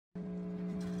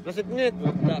Nasipngit.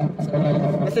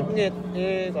 Nasipngit.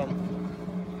 Eh, kom.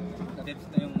 Tips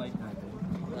na yung mic natin.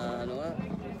 Ano nga?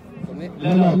 Kumi.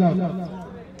 Lalo.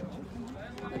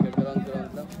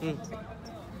 Nagagawang lang.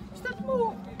 Start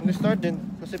mo. Start din.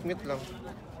 Nasipngit lang.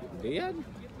 Ayan.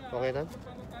 Okay na?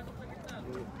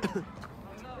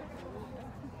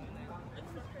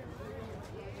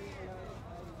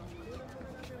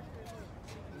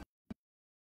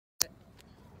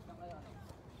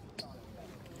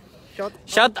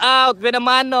 Shout out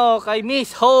Benamano kay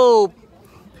Miss Hope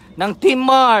ng Team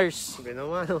Mars.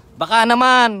 Benamano. Baka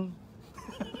naman.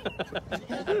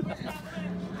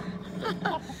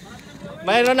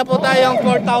 Mayroon na po tayong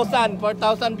 4,000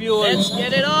 viewers. Let's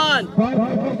get it on.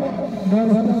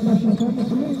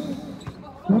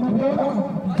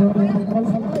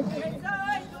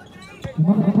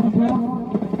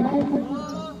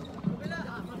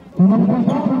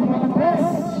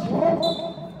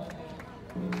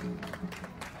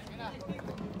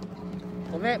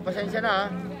 Kumi, pasensya na ha.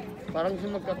 Parang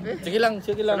gusto magkape. Sige lang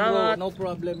bro. Salamat. No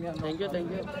problem yan. Thank you.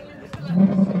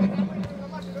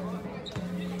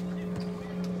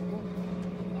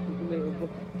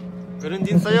 Ganun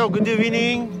din sa'yo. Good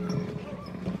evening.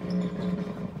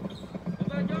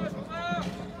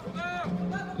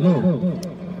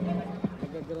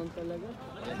 Nagagaroon talaga.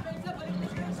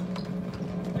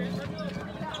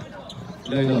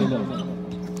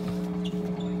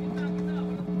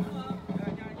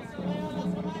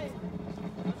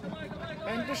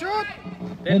 Time to shoot!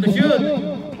 Time to shoot!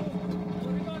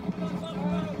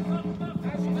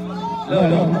 Low.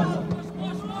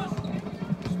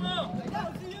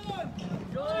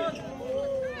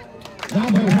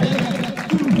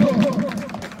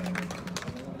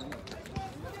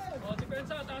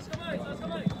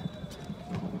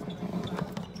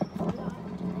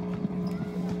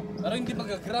 Pero hindi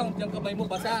mag-ground yung kamay mo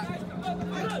basa.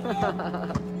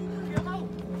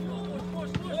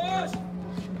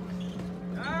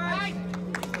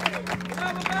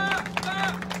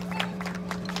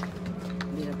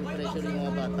 Hindi na pressure yung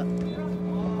mga bata.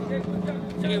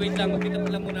 Sige, wait lang. Magkita pa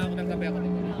lang muna ako ng kape ako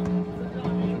nito.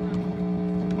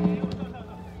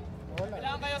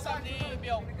 Kailangan kayo sa ni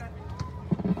Biong.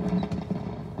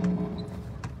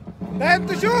 Time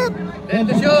to shoot! Time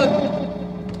to shoot!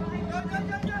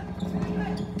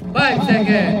 5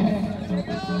 seconds.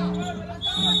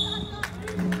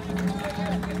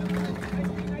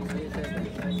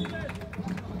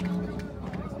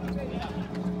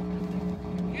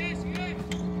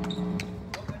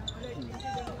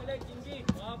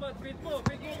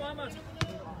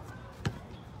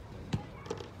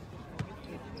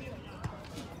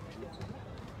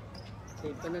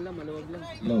 Save ka na lang, maluwag lang.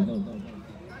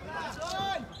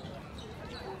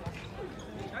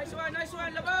 Nice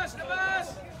one, labas!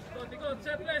 Tikot,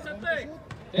 set play.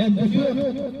 And the shoot.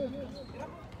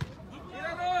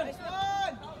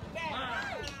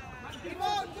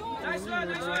 Nice one.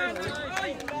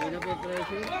 Hindi na po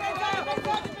pressure.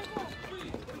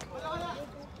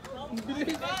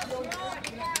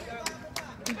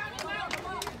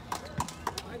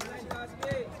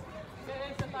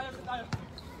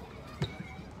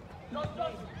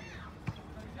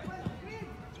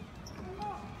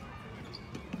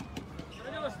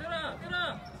 Tira!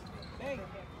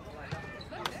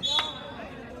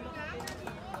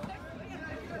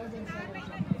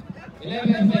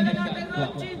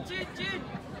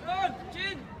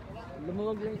 Chin!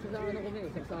 Lumuwag lang isa sa ano kami,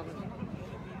 saksakan.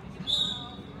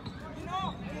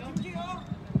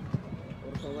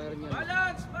 Or sa wire niya.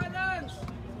 Balance!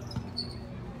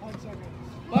 5 seconds.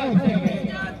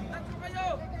 Tatlo kayo!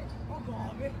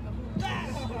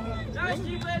 Nice,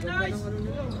 G-Bell, nice!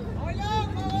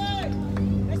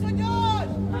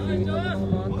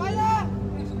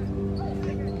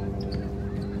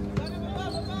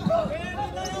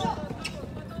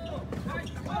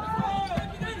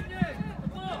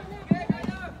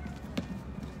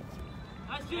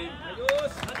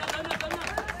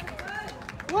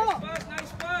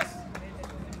 Nice pass!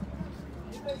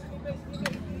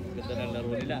 Ganda ng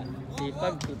laro nila.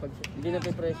 Sipag. Hindi na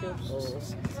po pressure. Oo.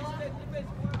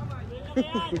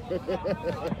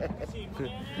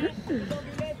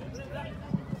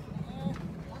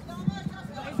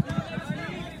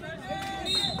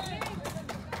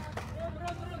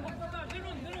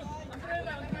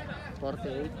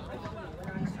 $48.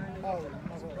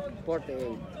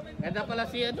 Ganda pala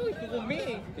si ano,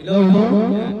 Kukumi. Hello.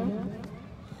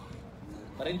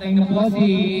 Parintay na po si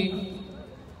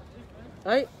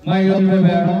Ay! Marion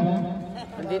Rivera.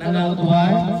 Andito na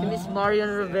si Miss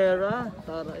Marion Rivera.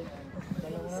 Taray.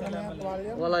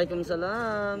 Walaikum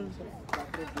salam.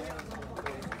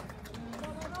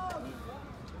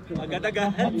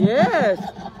 Agad-agad. Yes!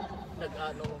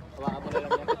 Nag-ano, hawakan mo na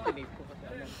lang yan. Tinip ko kasi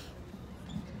ano.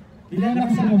 Ilan na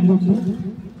kasi ng Bluetooth?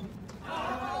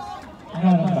 Ano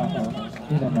ang bako?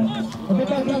 Ilan na?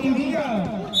 Kapitang kaibigan!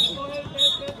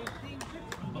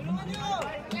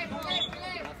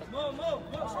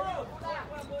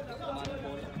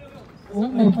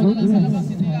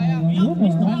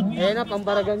 Eh na,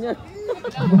 pambaragan yan.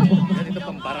 Ganito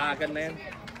pambaragan na yan.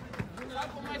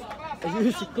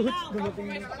 Ayun si coach. Dumating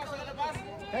na.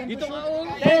 Dito nga oh.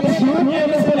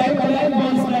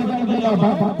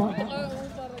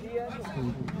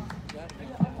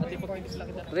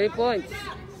 Three points.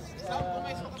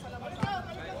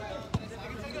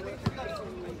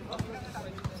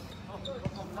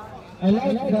 I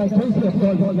like the choice of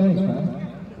ball guys.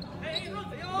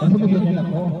 Kasi magiging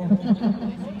ako.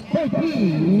 Hey,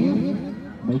 please!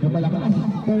 Medyo malakas.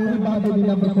 Pero bago din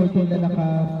number 14 na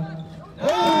naka...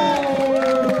 Oh!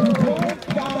 Support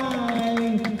by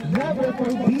number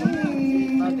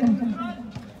 14!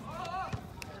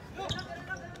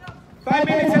 5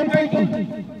 minutes and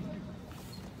 30.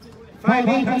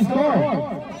 5-8 ang score.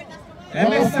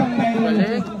 MS ang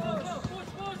Balik.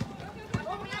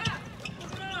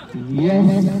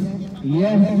 Yes.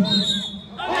 Yes.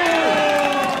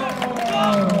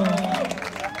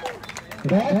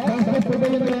 Red, basket for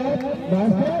the red.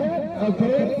 Basket.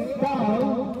 Okay.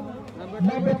 Foul.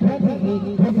 Number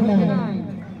 28, 29.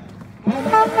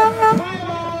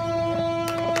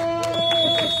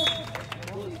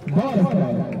 Ball is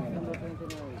right.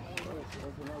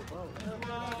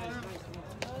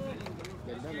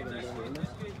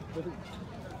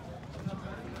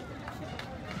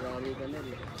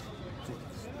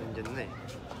 Nandiyan na eh.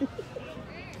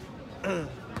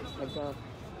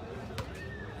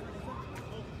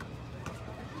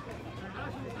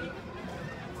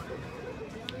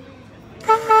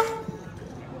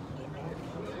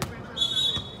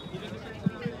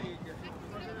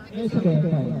 It's okay,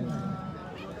 fine.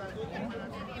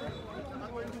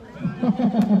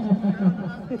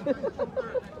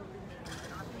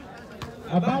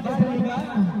 About the Saliba.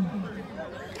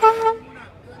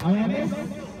 Ang MS.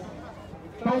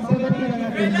 Pausalati na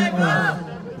natin.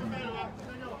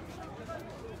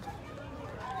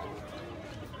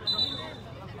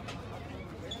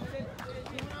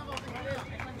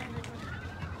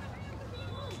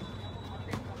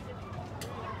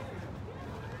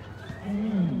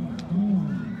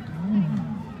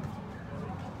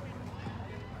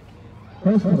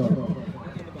 First row.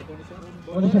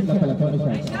 Bonus shot na pala, bonus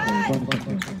shot.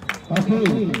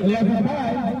 Okay,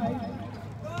 11-5.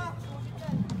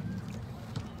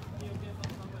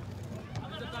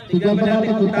 Tignan mo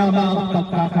natin kung tama ang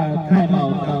pagkaka-time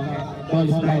out ng ball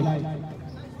strike.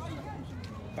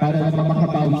 Para naman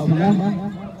makabawi sila.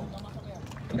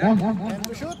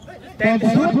 10 to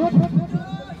shoot.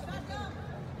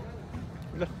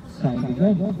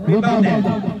 Rebounded.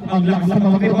 Ang lakas ng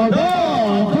mga people.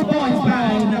 2 points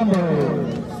by number.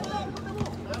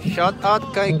 Shout out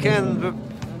kay Ken.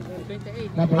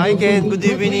 Hi Ken, good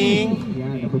evening.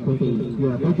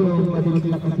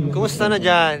 Kumusta na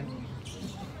dyan?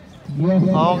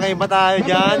 Okay ba tayo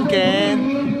dyan, Ken?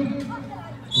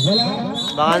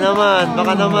 Baka naman,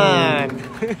 baka naman.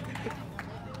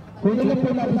 Kunin lang po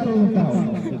natin sa yung tao.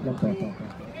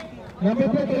 Number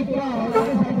 28 pa,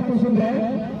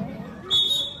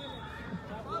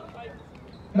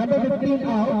 number 15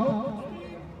 out.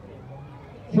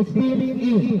 16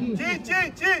 in. Chin!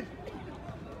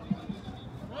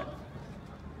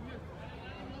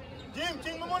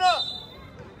 Chin mo muna!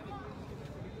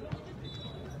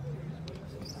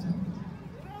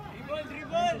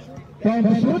 Can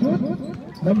shoot.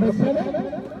 Number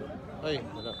 7. Ay,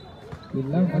 wala. Yun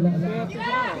lang, wala.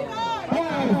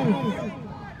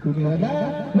 Tumira na,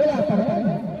 wala pa rin.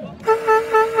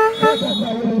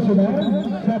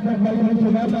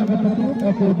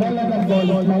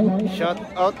 Shout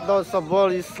out daw sa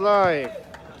ball is live.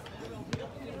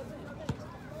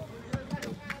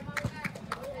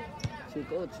 Si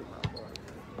coach.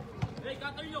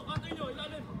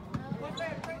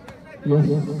 Yes.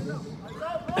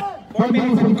 4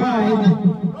 minutes and 5.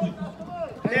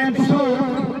 10 to shoot.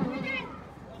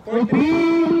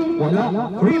 14. Wala.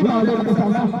 Rebound ang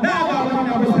kasama. Nagawa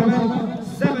number 7.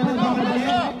 7 ang mamadali.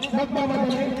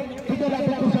 Nagmamadali. Ito lang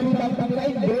lang sa lutang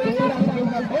tangkay. Ito lang sa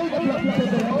lutang. Oy, nag-block na sa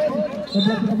doon.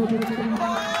 Nag-block na po dito.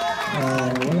 Wala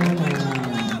na.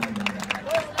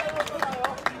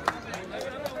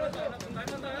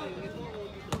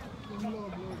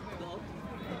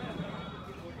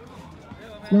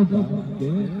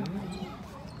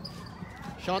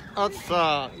 Shout out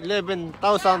sa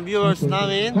 11,000 viewers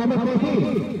namin.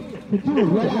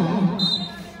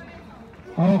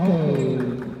 Okay.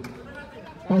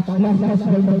 Touch last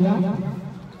Bermuda.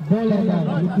 Ball and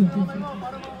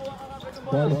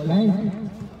ball is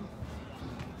line.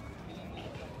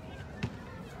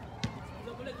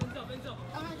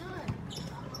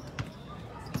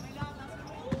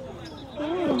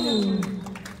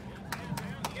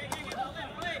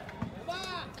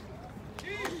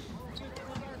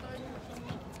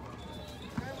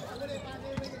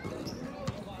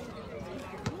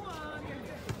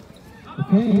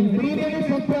 Okay, 3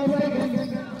 minutes and 12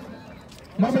 seconds.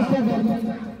 Number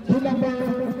 7 to number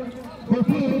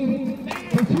 14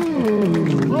 to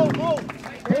 2. Go.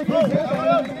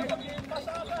 37.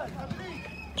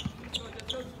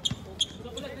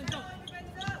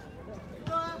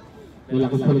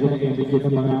 Lakas talaga ng energy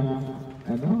ng mga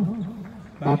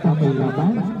bata may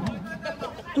laban.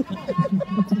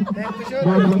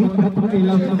 Bata may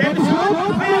laban.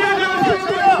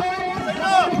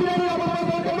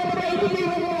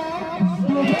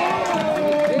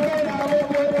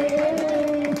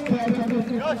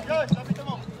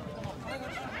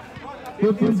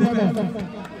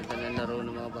 Laro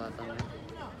ng mga bata.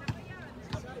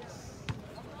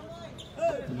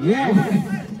 Yes.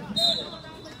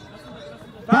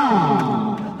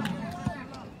 Foul.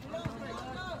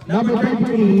 Number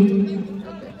 33.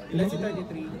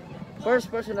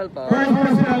 First personal foul. First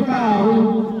personal foul.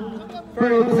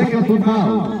 Second team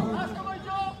foul.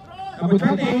 Number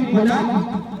 28, wala.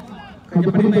 Kanya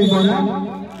pa rin may bola.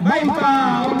 May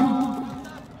foul.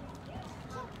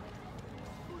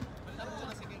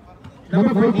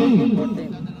 Number 14.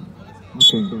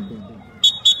 Okay.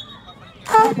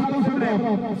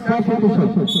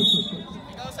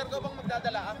 Ikaw, Sergo, bang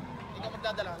magdadala? Ikaw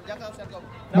magdadala. Diyan ka, Sergo.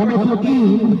 Number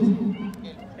 14.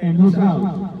 And who's out?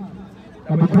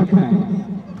 Number 29.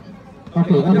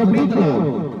 Okay, number 3.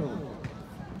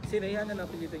 Sino yan na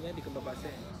napilitan niya? Hindi ko mabasa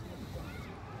eh.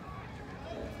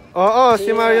 Oo,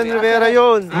 si Marion Rivera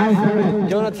yun.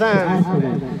 Jonathan.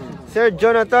 Sir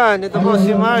Jonathan, ito po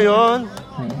si Marion.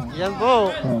 Yan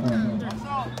po.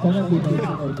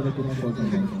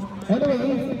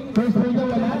 Anyway, first round na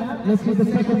wala. Let's see the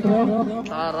second throw.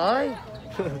 Aray.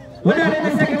 Wala rin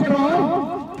ang second throw.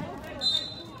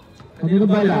 Kanino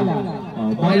bala?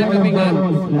 Bala ng ball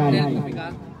is line.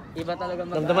 Iba talaga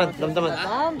mag- Damdaman.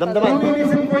 Damdaman.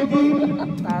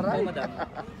 Aray.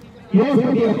 Yes,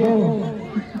 hindi ako.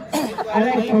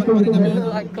 Alex,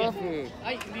 Like coffee.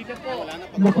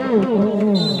 Naku,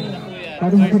 oo.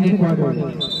 Parang sa second quarter.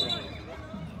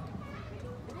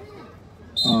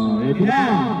 Ready na.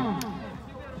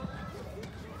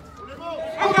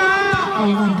 Aba!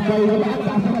 Ang kayo lang.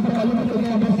 Kasama sa kalimut ng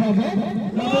number 7.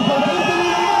 Number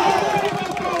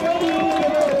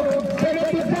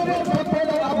 77. Pagpapal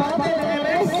ang abate ng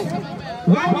LS.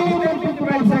 1 minute and 55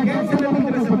 seconds. Sa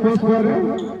natin sa first quarter.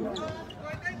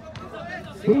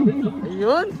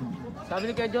 Ayun. Sabi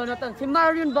ni Kuya Jonathan, si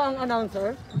Marion ba ang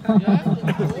announcer?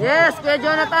 Yes, Kuya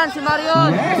Jonathan, si Marion.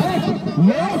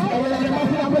 Yes! Kaya lang naman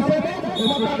si number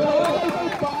 7.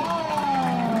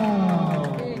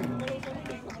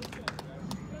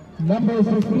 Number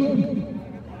 16.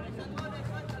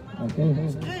 Okay.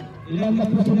 Ilan na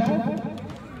po sila?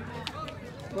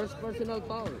 First personal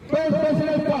foul. First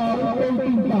personal foul,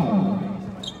 13 foul.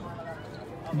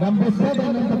 Number 7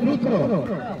 ang Patrico.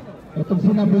 Itong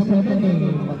si number 7 ay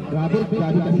grabe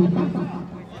kasi pa.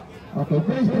 Okay,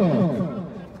 first throw.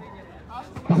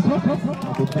 Pasok.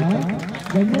 Okay pa.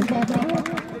 Ganyan pa pa.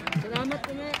 Salamat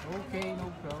kami.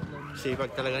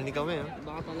 Sipag talaga ni kami.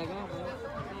 Baka talaga.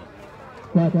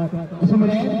 Gusto mo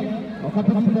rin? O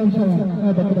kapag mo daw siya.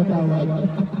 Ba't pinatawag?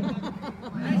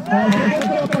 Second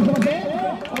throw, pasok din.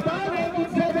 Aba,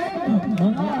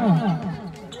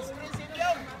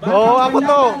 97. Oo, ako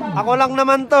to. Ako lang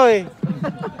naman to eh.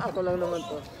 Ako lang naman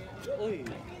to.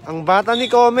 Ang bata ni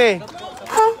Kome.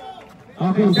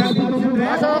 Okay,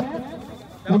 Pasok.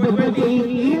 number 28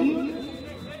 in.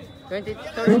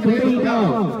 33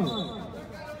 now.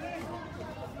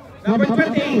 Number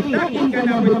 28, tracking ka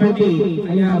number 28.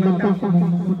 Kaya magkakak.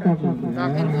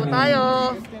 Akin po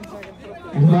tayo.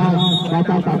 Bata.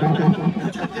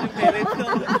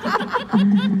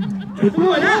 Ito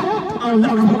wala. Ang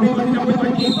nakakabay ng number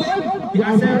 28. The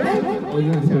answer is? Oh,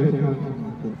 yung answer.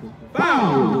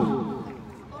 Foul.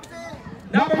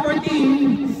 Number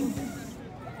 14.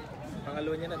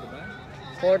 Pangalawa niya na, di ba?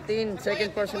 14, second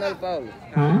personal foul.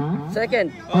 Huh? Second.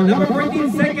 Oh, number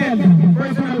 14, second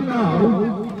personal foul.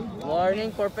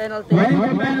 Warning for penalty. Right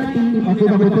for penalty. Okay,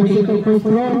 number 28, first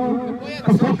row.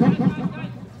 Pasok.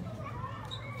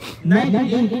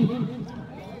 98.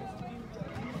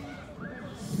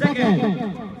 Second.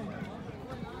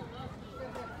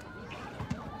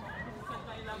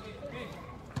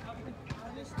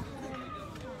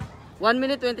 1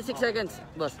 minute 26 seconds,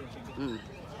 boss.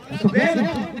 Ben,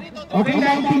 okay,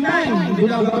 99. Hindi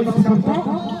na ako sa 10.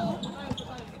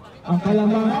 Ang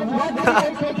kalamangan.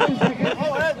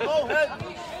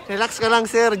 Relax ka lang,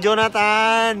 Sir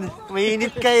Jonathan.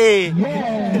 Mainit ka eh.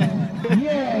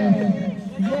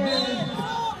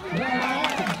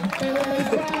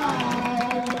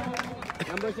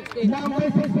 Number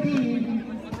 16.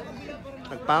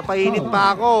 Nagpapainit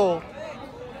pa ako.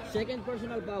 Second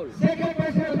personal foul. Second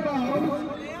personal foul.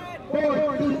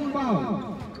 14 foul.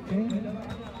 Okay.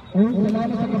 Ayun,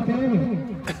 salamat sa kapel.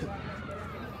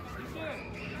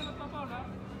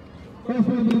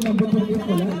 Personal din number 14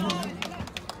 pala.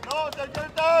 No, Sir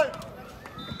Jonathan!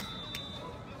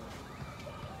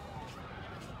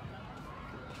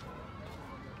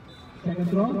 Second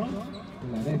throw.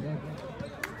 Wala rin.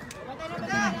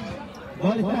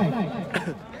 Ball is right.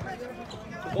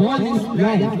 Ball is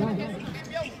right.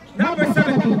 Number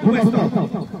 17, Puesto.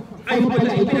 Ay,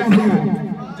 pala, ipinasa.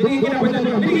 Binigyan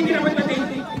kinapat natin.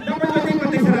 Number 20,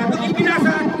 patay sarado.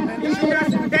 Ipinasa.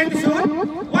 10 to shoot.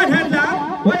 One hand lang.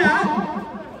 Wala.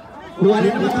 Wala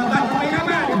na makabat. May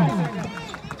naman.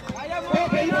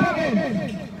 Okay, second.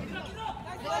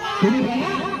 Siniba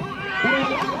na.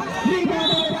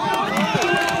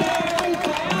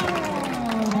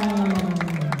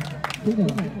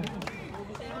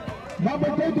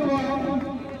 Number 21.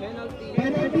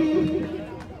 Penalty.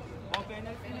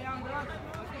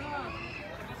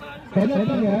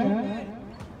 Penalty ya.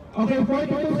 Okay,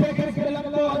 42 seconds na lang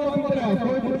po. Ano po na?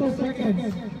 42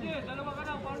 seconds.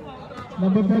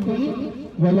 Number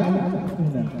 30. Wala.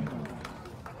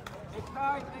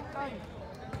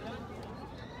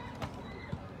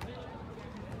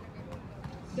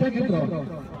 Second throw.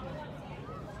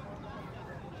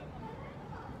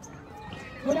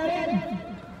 Wala rin.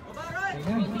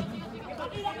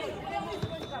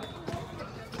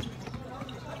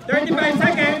 35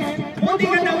 seconds. Munti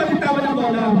ka na matitawan ng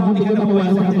bola. Munti ka na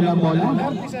mawasan sa kanilang bola.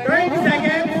 30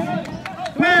 seconds.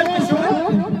 12 to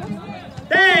shoot.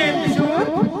 10 to shoot.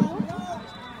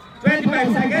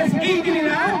 25 seconds. 80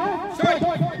 nila. Shoot.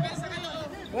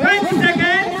 20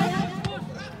 seconds.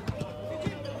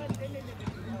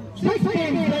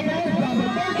 16 seconds.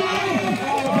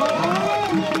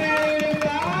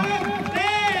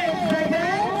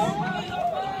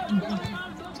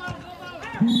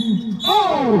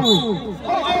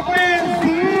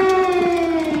 Offensive!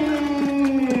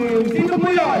 Sino po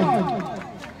yun?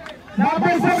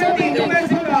 Number 17,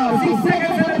 defensive foul. 6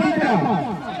 seconds na natira.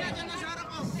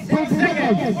 6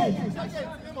 seconds.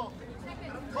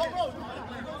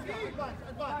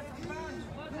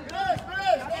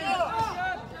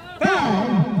 Foul.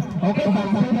 Okay,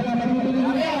 bakit na lang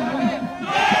marunong yan?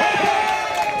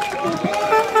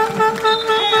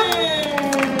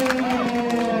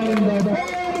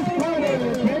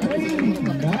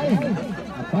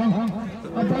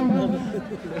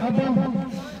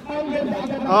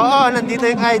 Oo, nandito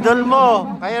yung idol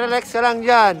mo. Kaya relax ka lang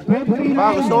dyan.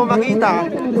 Baka gusto mo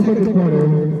makita.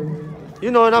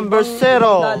 You know, number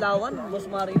 0. Lalawan,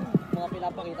 Boss Mario. Mga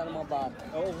pinapakita ng mga bata.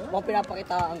 Mga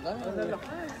pinapakitaan ka.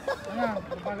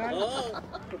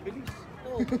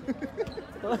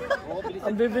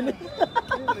 Ang bibilis.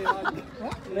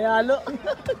 May halo.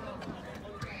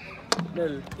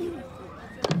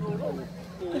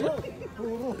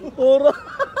 Puro.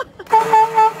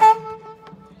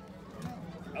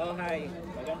 Oh, hi.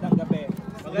 Magandang gabi.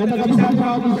 Magandang gabi sa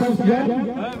mga officers dyan.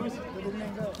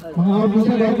 Mga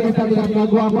officers dyan, kaya sa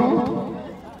ginagawa ko.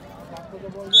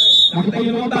 Nakita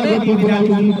nyo naman tayo,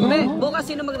 dito. Bukas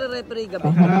sino magre-referee gabi?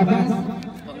 Pangharabas.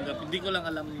 Hindi ko lang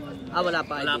alam. Wala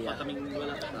pa idea. Wala pa kaming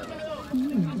wala pa.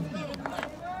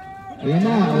 Ayan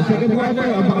na, second quarter.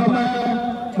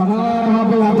 Baka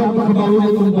habal-habal pagkabawi na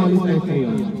itong ball is right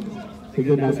kayo.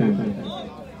 Sige na sir.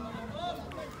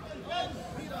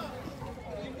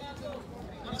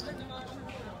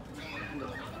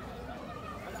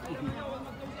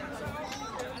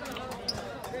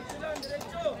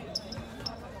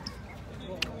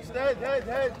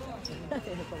 Head.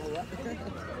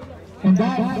 And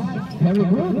that's very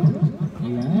good.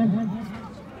 Ayan.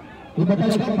 Iba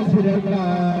talaga pag sila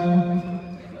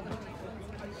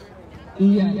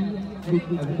Iyan.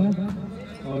 Ano ba?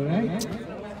 Alright.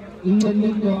 Iyan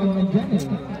nito ang nandyan eh.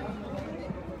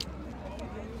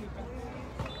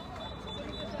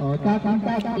 O,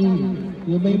 tatang-tati.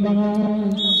 Yung may mga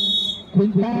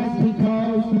quintas,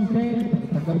 hikaw, sinsen.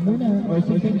 Tagal muna. Or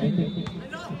sinsen, I think.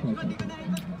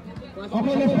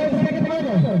 Okay, let's go to the second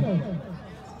quarter.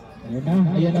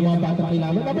 Ayan ang mga batang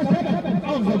kailangan. Tapos 7.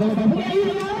 Oh, ganda na.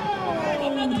 Ayun na!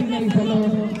 Hindi na isa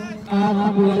lang.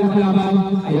 Ang buwan ng lamang.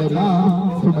 Ayun na.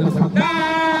 Sumalasap.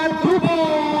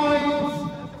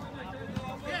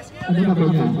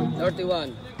 Kenya.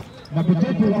 31. Number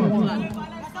 21.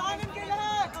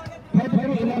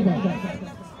 February 11.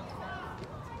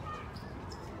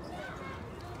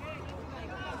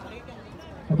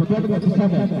 Number 27.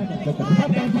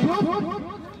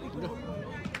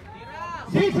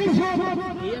 Six shoot.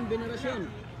 Ian Veneracion.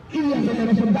 Iyan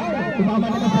Veneracion daw. Tumama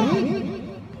na sa ring.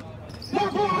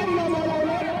 Nakuha nila mga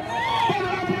ulit.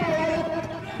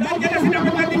 Nandiyan na sila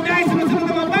pagdating guys. Sunod-sunod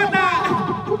na mga bata.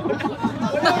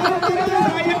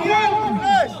 Sayang yun.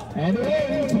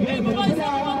 Anyway, sige, balik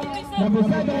sila. Number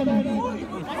 7.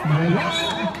 Maya.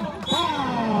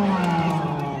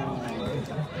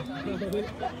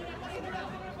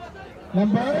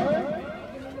 Number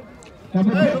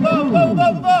 22.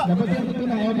 Number 22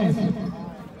 na MS.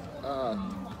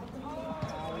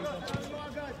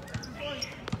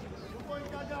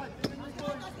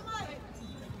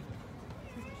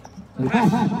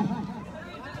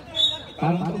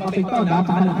 Parang tumating to,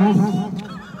 napakalakas.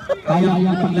 Kaya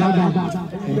yung paglaban.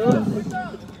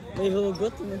 May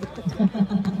hugot.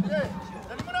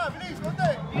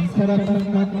 Ang sarap ng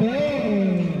mate.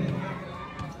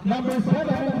 Number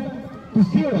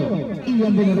 7-0.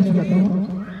 Iyan Veneracion na to.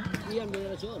 Ian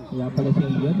Veneracion. Kaya pala si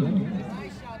Iyan.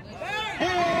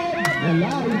 Wala,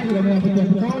 hindi na natin ito.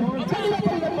 Kanila pa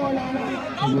rin ang bola.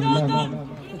 Ayun lang.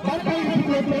 Bantay si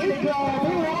Pepe.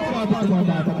 Grabe mga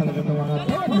dapat talaga ng mga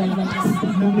to.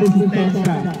 Ng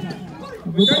resistensya.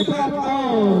 Buto pa ako.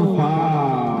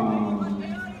 Foul.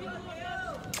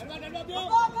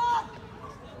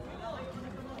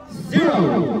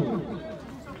 0.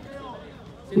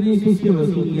 Sinisisiro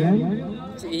si Ian.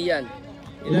 Si Ian.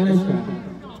 Ilan na siya?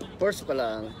 First pa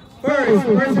lang. First,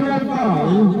 personal foul.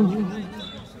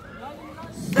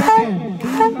 Second,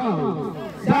 team foul.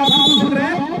 Sa puso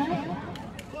red.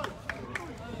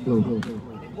 Go.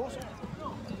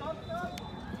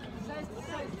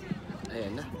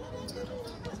 Ayan na.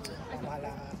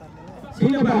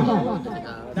 Sino ba?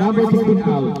 Number 16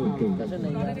 out. Okay. Kasi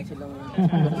nangyari silang mga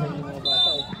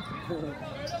bata eh.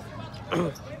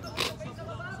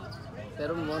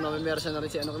 Pero mo namimersa na rin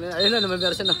si ano kanina. Ayun na,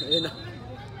 namimersa na. Ayun na.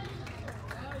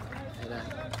 Ayun na.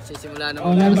 Sisimula na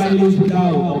Oh, number 11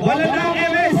 daw. Wala na ang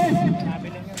MS!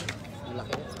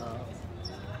 Malaki.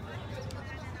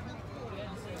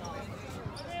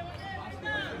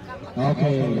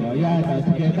 Okay, ayan.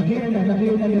 Sige, nakira na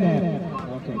rin.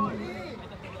 Okay.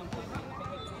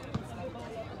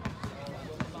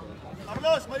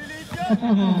 Carlos, maliliit yan!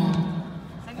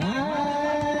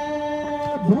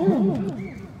 Boom!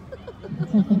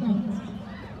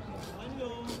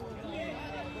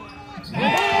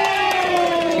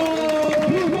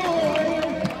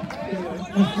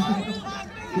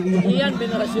 Ian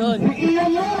Veneracion.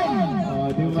 Iyan yan!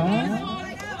 O, diba?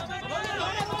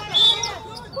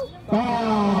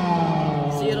 Foul!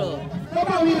 0.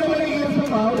 Nabawi naman ang iyan sa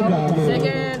foul.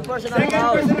 Second personal Second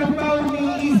foul. personal foul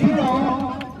ni 0.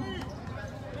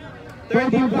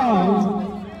 13 foul.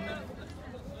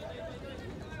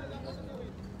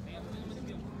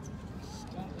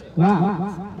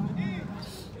 Wow.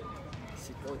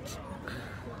 Si coach.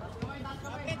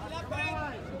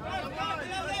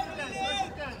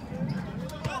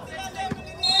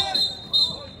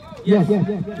 Yes.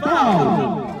 Foul.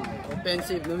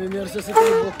 Offensive. Namimersa si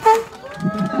Tebo.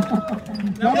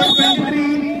 Number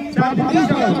 23,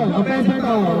 subdivision. Offensive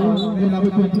foul.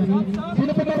 Number 23.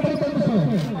 Sino pa ba ito gusto?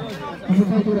 Number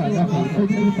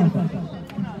 23.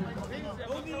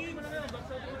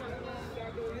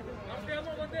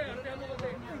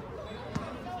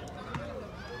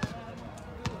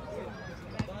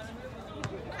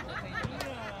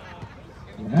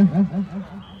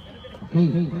 Okay.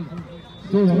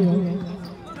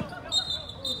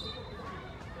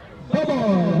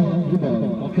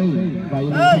 Double. Okay.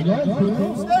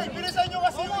 Violation. Stay! Bilisan nyo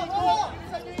kasi yung ikot!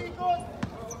 Bilisan nyo yung ikot!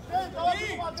 Stay!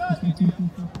 Tawagin mo agad!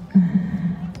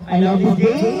 I love this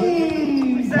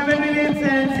game. 7 minutes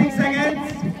and 6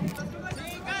 seconds.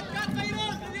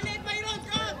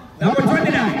 Number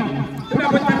 29.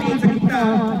 Dapat natin sa kita.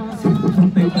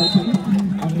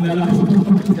 Ang lalaki.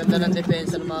 Ganda ng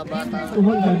depensa ng mga bata.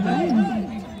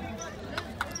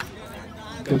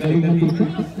 Gagaling ng dito.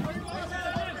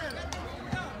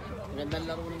 Ganda ng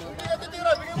laro ng mga bata.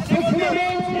 6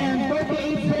 minutes and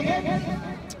 48 seconds.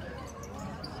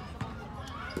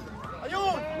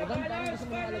 Ayun! Maganda ang gusto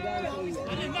mga alagaan sa iyo.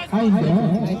 Ay, hindi.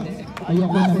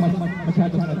 Ayoko na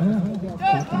masyadong ano.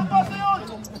 Yes! Tapos na yun!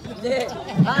 Hindi.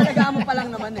 Aalagaan mo pa lang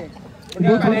naman eh.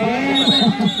 Hindi pa rin.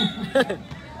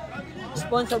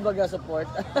 Sponsor baga support.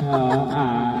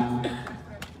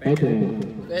 Pwede.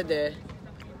 Pwede.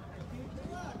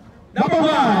 Number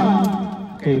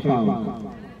 1. Okay, foul.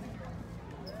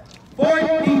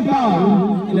 14 foul.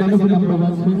 Ilan na sila number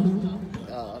 1, sir?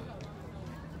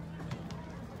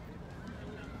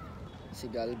 Si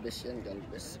Galvez yan,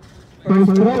 Galvez.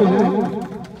 First row.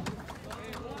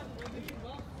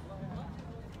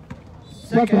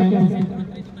 Second.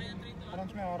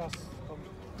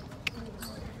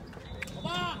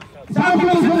 Sabi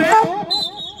mo sa left?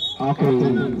 Okay.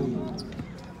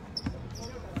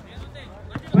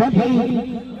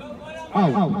 28.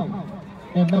 Out.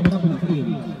 And number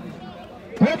 15.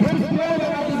 Let's explore the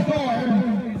score.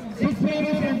 6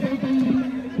 minutes and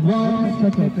 31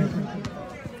 seconds.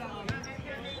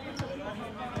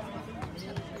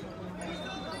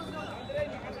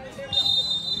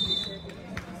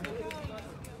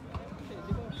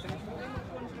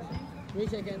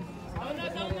 Seconds.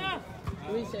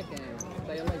 3 seconds.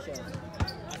 Violation.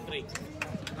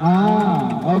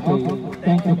 Okay.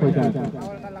 Thank you for that.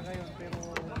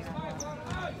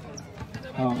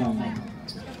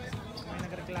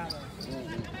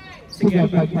 Sige,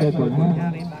 pag-record ha?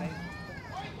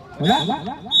 Wala?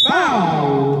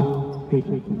 Foul!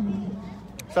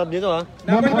 Sub dito ha.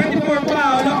 Number 24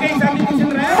 foul. Okay, sabi ko si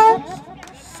Rep.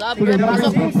 Sub, Sige, number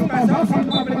pasok. 6, pasok. Sino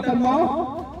pabalitan mo?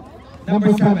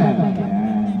 Number 7.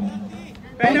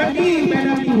 Penalty!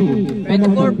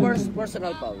 24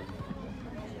 personal foul.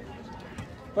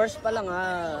 First pa lang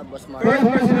ha, Boss Mark. First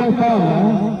personal foul, ha?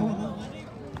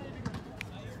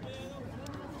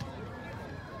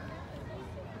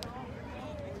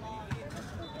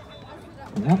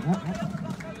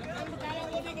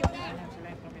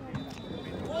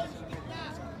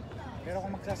 Pero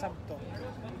kung magsasab to,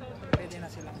 pwede na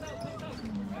sila.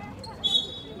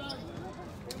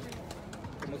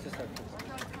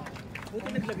 Buti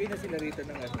naglagay na sila rito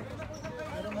ng ano.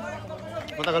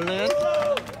 Matagal na yan?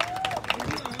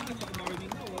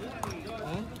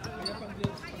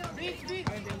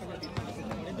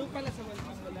 Doon pala sa wala.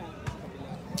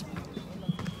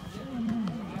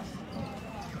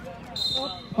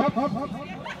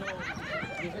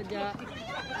 Di sadya.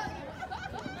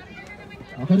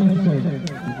 Okay lang, sir.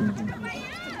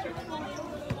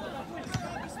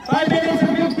 5 minutes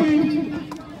and 15.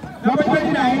 Number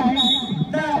 29.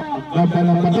 Ganda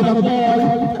ng pati ng ball.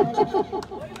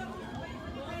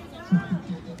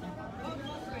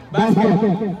 Basket.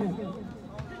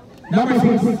 Number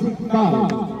 6. Foul.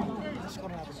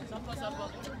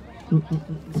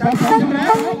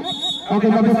 Okay,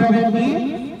 number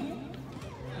 17.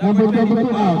 Number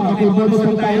 22 out. Okay, bonus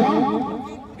lang tayo.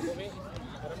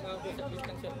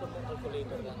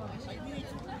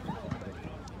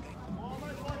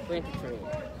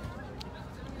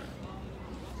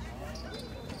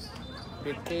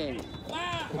 Fifteen.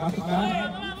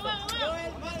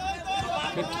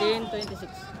 26.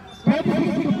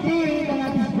 26-15 ang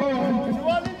ating score.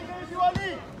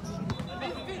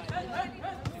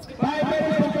 5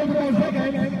 minutes and 24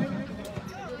 seconds.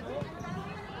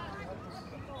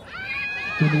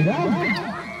 Tumira.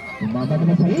 Umaba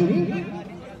naman sa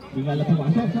Hindi nga lang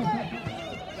pumasok.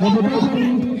 Number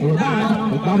 23.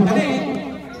 Magmamadali.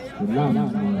 Yun lang.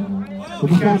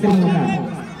 Kumiskate muna.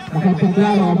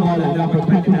 Nakapagklaro ang bola. Number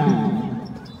 29.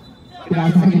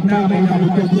 Pinasa sa gitna. May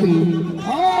number 23.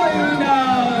 Oh, yun na!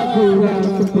 Kurang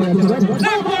sa pwesto.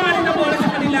 Nakuha na bola sa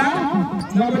kanila.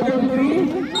 Number 23.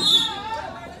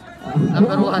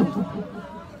 Number 1.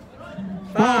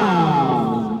 Foul.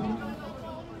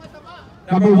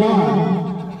 Number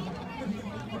 1.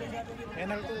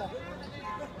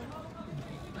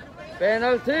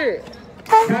 Penalty.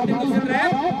 Sabi ko sa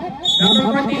rep. Number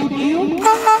 48.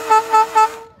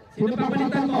 Sino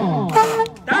papalitan mo?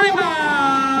 Time out!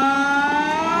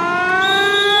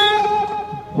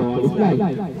 Ball is live.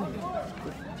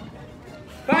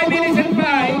 5 minutes and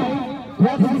 5.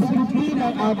 What is 15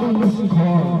 ang ating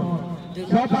score?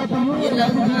 Shout out to you. Yun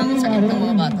lang ang sakit ng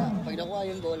mga bata. Pag nakuha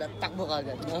yung bola, takbo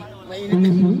kagad. No? Mainit.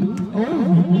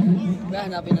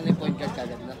 Hanapin na yung point guard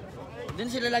kagad. No? Doon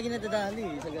sila lagi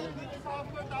nadadali sa ganun.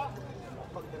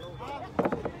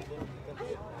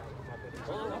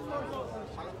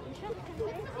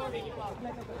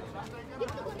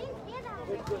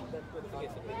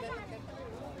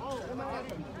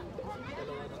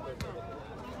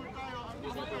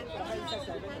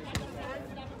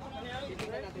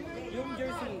 Yung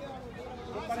jersey,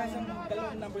 para sa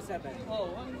dalawang number 7.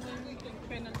 Oh, ang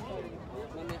penalty.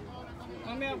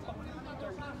 Mamaya pa.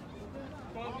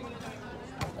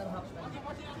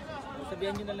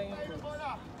 Sabihan nyo na lang yung fruits.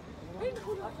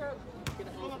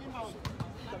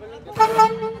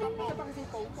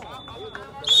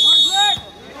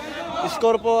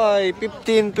 Score po ay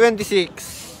 15-26.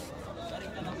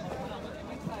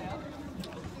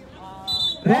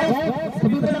 Rep,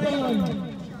 sabi ko na kayo.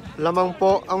 lamang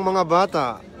po ang mga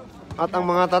bata at ang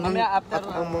mga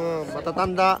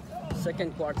matatanda.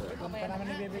 Second quarter.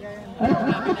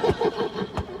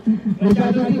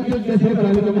 Masyadong include kasi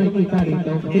marami ko makikita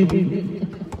rito.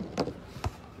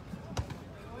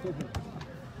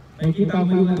 Makikita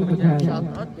mo yung ano ko dyan. Shout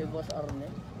out kay Boss Arne.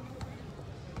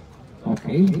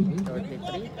 Okay.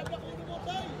 33.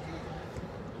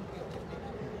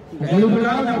 Magaling mo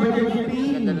lang, number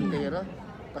 23. Ganda ng tira.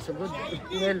 Pasugod.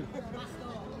 Nel.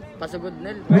 Pasugod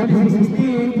Nel.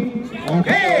 2016.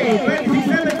 Okay,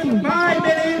 2017, 5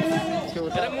 minutes.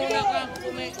 Shoot. Tara muna ka.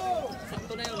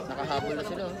 Sakto na yun. Nakahabol na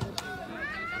sila.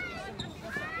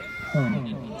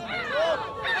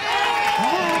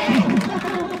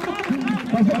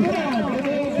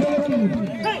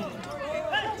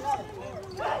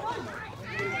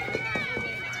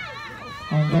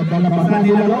 Ang ganda na pasan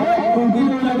nila, kung di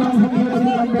mo lang ang sabihin sa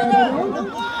number.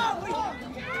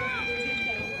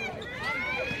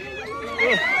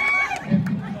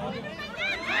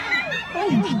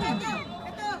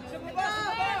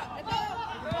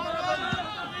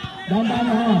 Dahan-dahan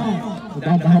na.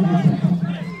 Dahan-dahan na.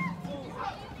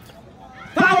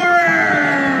 Power!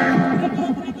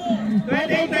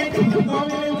 2022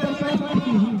 power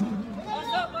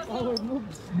move.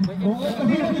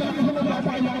 Kasi sa mga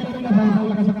bata, kailangan ko na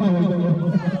lakas sa power.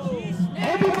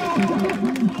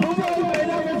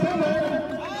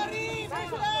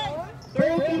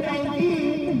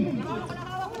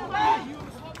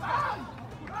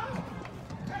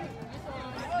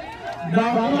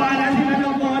 Nakuha na sila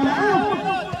ng bola.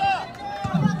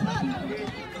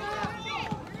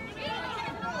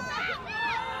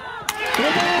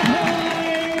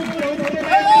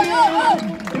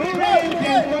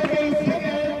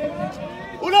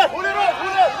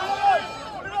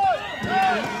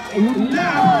 Ulit!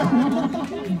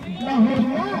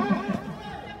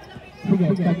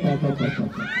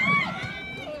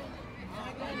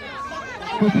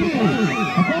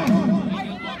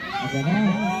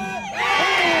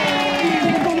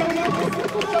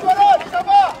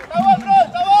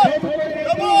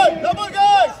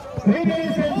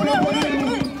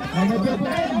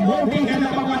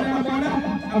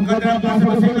 Ang ganda pa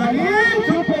sa silahin,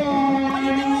 2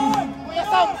 points! Kuya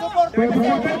Sam, support!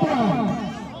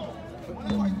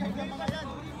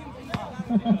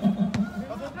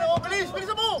 Bilis!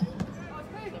 Bilisan mo!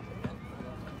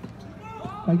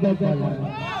 Pagkat wala.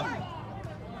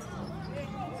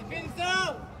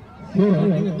 Vincent!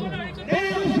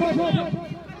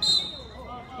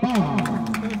 Time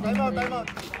out!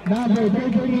 Number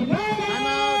 33.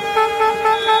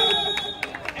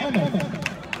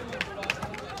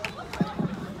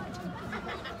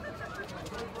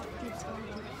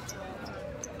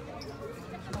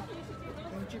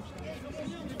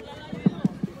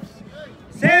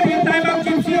 Sir, yung time out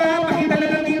chips nyo, pakita na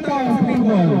lang dito sa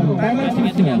table. Time out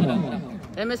chips nyo.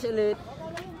 MS Elite.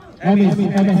 MS.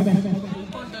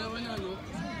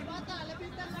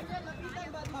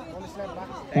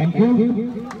 Thank you.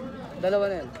 Dalawa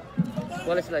na yan.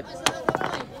 Wallace Light.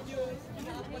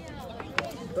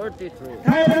 33.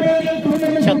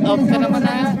 Shout out ka naman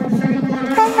na.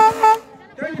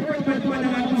 34-21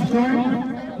 ang ating score.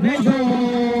 Medyo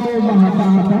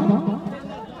mahaba-haba.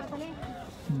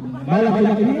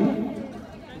 Malaki-laki.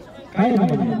 Kaya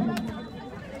naman yan.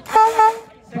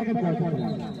 Second quarter.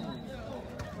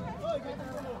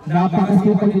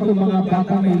 Napakasipag ito mga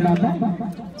bata may laban.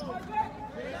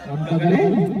 Ang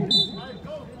gagaling.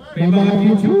 May mga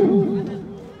future.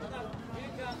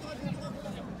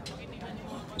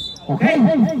 Okay.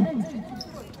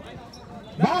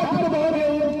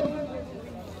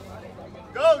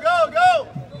 Go!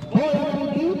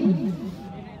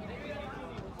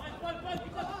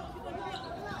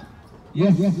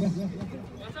 Yes.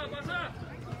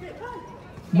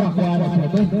 Nakuha na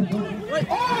siya ito.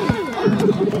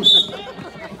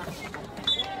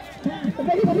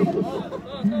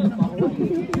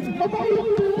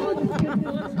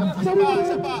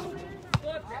 Isa pa!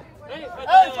 Hey!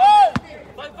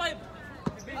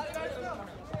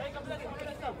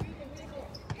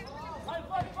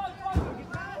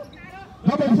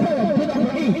 Number 7,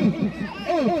 number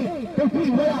 8.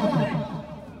 13, wala.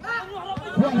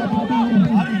 Wala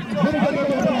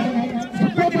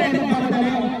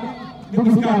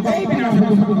Bugis pinasa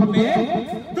ko sa kape.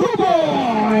 2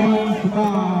 points!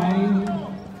 Bye!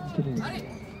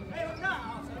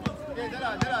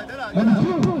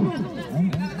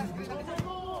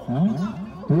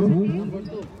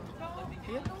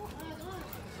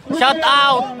 Shout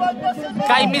out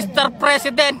kay Mr.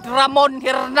 President Ramon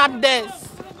Hernandez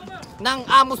ng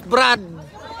Amos Brad.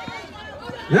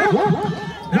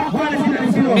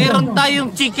 Meron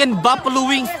tayong chicken buffalo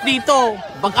wings dito.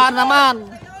 Baka naman.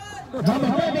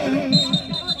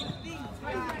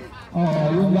 Oh,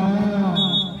 yun lang.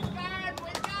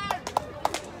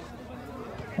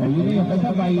 Oh, yun yung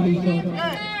basta violation.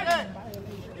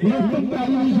 Yung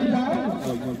violation daw.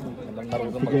 Walang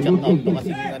marunong mag-shout out to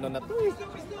kasi ano na to.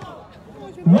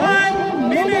 1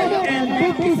 minute and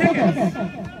 50 seconds.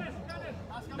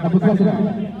 Nabot ka sila.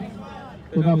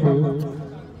 Ito number.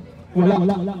 Wala.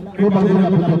 Kaya bago na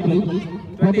po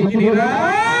 20. Tinira.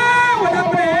 Wala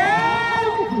pa eh.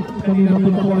 Kanina po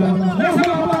na wala. Nasa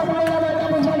mga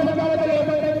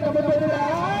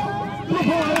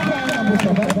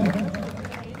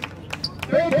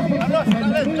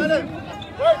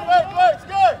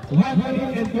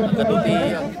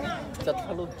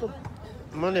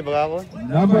Mana ba ako?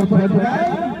 Number 29.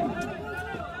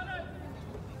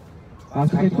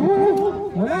 Pasok ito.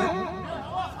 Wala.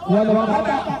 Wala mga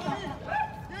bata.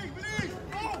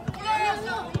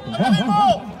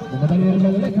 Namatali rin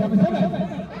lang ulit. Number 7.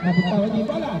 Napuntawan niyo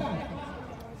pala.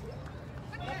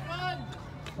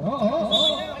 Oo.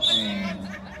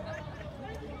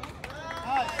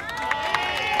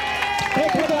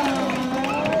 Take it down.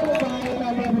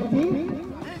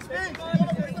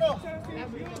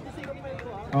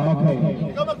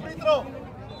 Okay. Ikaw mag-free throw.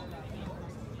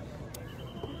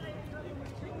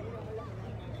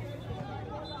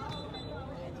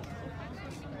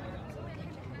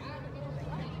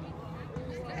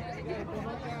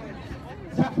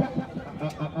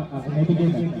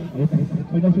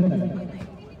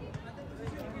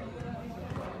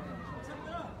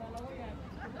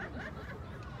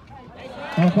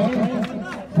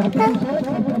 Okay.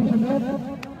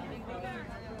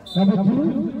 Number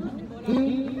 2.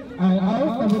 I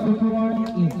out, number 21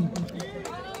 in.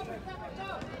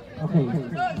 Okay.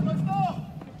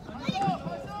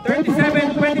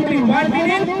 37-23, 1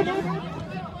 minute.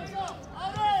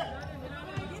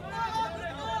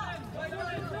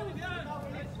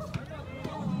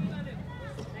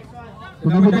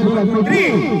 Number 3.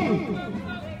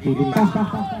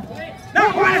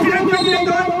 Nakuha na silang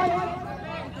doon.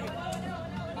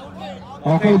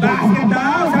 Okay, basket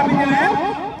daw, sabi niya left.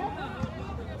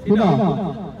 Sino?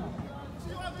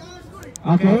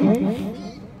 Okay.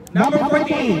 Number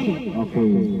 48.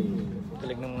 Okay.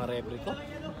 Galing ng mga referee ko.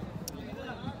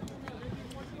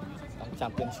 Ang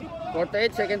championship.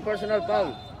 48, second personal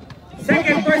foul.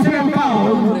 Second personal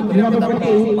foul. Number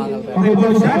 48. Okay,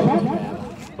 ball shot.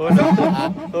 Uno.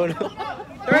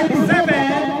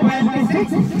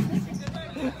 37-26.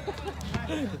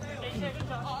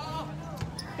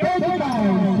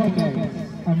 35 seconds.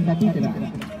 Ang natitira.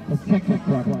 The second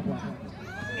quarter.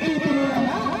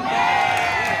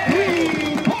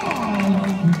 3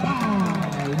 points by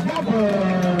number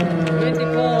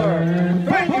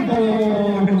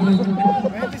 24.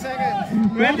 20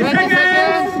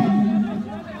 seconds.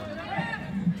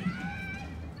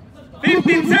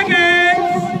 15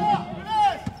 seconds.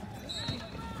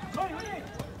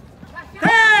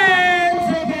 10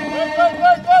 seconds.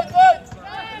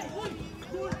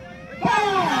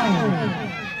 5.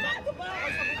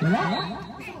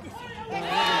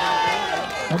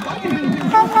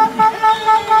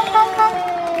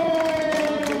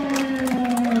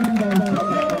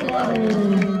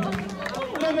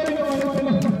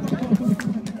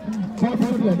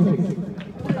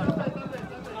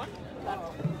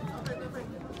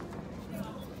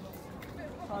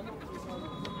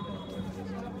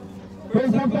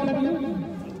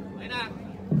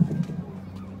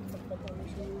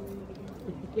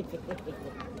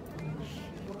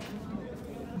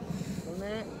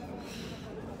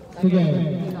 Sige.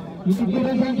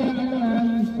 Ititira sa akin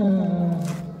lang sa...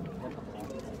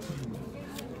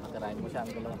 Matirahin mo siya ang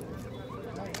dalawa.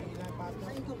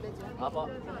 Apo,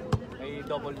 may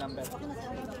double number.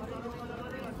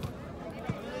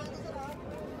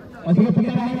 O sige,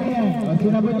 pagkarahin mo yan. O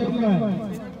sinabutan mo yan.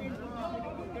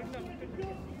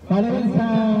 Para rin sa,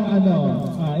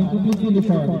 incomplete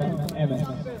uniform, MS.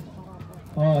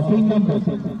 O, same number.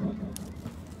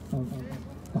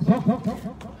 Pasok.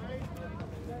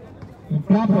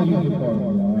 Improper uniform.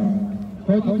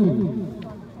 42.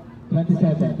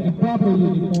 27. Improper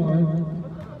uniform.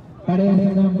 Pareha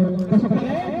sa number. Pasok pa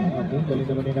rin. Okay, galing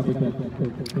naman yung number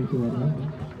 21.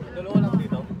 Dalawa lang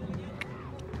dito.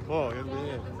 Oh, yun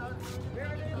din.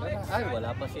 Ay,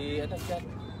 wala pa si Chad.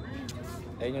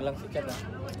 Ayun yung lang si Chad.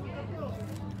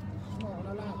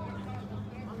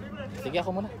 Sige,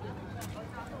 ako muna.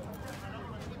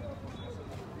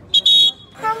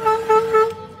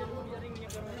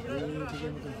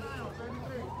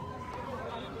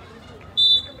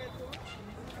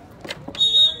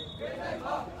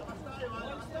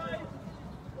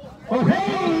 Okay,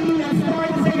 let's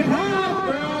start the second half.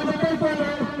 We're on the third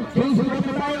quarter. Change the break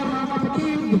tayo mga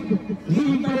kapatid.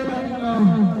 Leading pa rin ang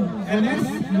MS.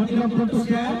 Ng ilang puntos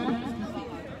yan.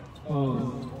 14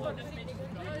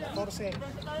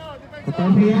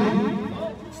 yan.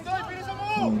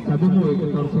 Sabi mo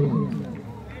 14 yan.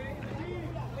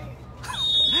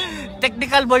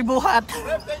 Technical boy buhat.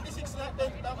 26 na,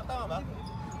 tama ba?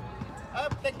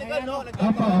 Technical, no?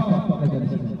 Apa.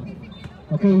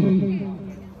 Okay.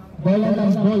 Bola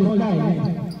ng ball style.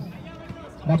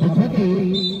 Number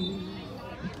 20.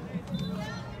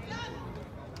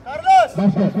 Carlos!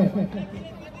 Basket.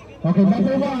 Okay,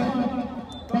 number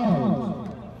 1. Foul.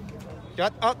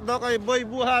 Shout out daw kay Boy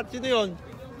Buhat. Sino yun?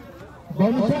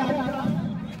 Bonus shot.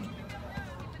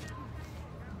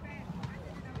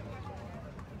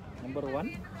 Number 1.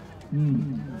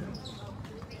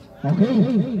 Okay,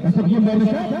 kasap yung bonus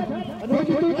shot.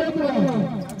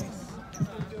 22-21.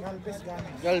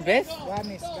 Galvez?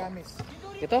 Gamis.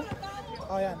 Ito?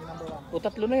 Oh yan, number 1. O,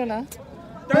 tatlo na yun ha.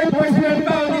 Third personal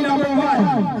foul ni number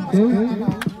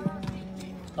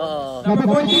 1.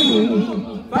 Number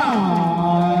 14. Foul.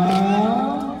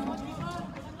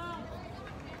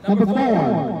 Number 4.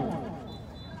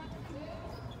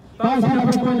 Foul sa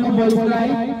number 4 ng ball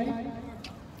slide.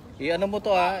 I-ano mo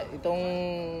to ha, itong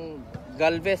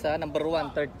Galvez ha, number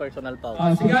 1, third personal foul.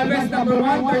 Si Galvez number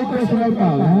 1, third personal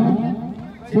foul.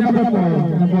 Si number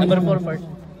 4. Number 4 first.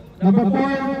 Number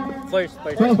 4. First.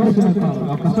 First personal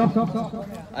foul. Pasok.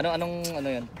 Anong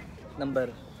yan?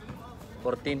 Number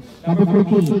 14. Number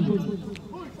 14.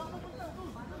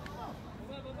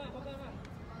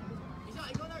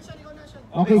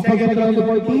 Okay, second round to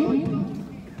 14.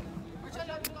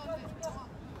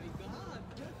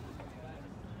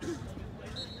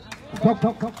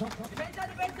 Stop.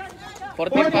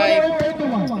 45.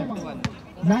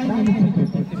 9 minutes.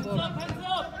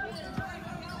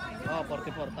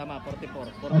 44. Tama,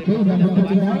 44. Okay, number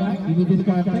 39.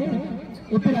 Dinidiscarte.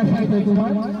 Ipinasa ito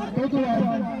 31.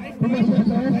 31. Pumasok sa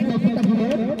stress. Nakita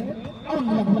gilid. Ang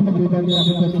lakas ng mag-rebound niya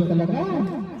ako sa talaga.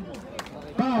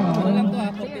 Ano lang to ha,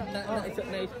 compete na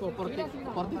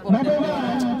 44. Number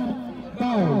 1.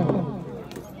 Foul.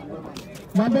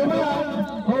 Number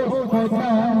 1. Fourth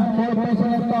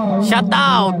personal foul. Shout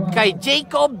out kay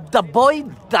Jacob the Boy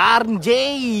Darn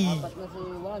J.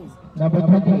 Number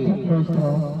 20. First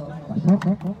row. Pasok.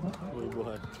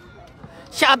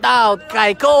 Shout out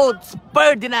kay Coach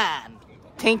Ferdinand.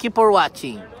 Thank you for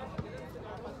watching.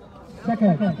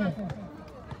 Second.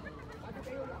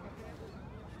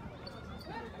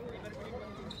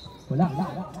 Wala.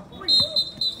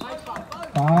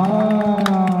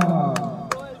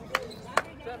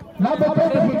 Number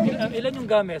 26. Ilan yung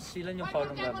games? Ilan yung foul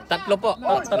ng games? Tatlo po.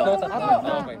 Tatlo.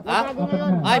 Okay. Ha?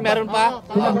 Ay, meron pa?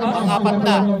 Pang-apat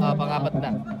na. Pang-apat na.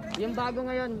 Yung bago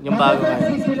ngayon. Yung bago na.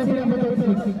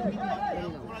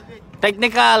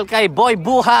 Technical kay Boy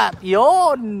Buhat.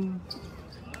 Yun.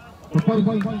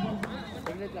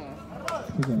 Saglit lang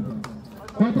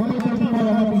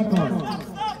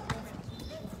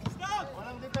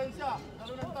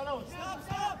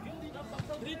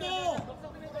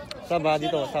Sab ha,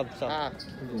 dito. Sab.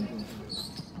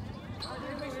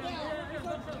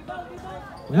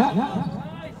 Wala.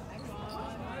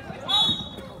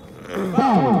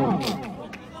 Foul.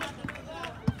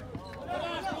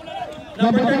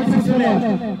 Number 36 ulit.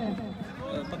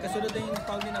 Pagkasunod na yung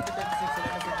foul ni number 36 sila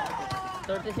kasi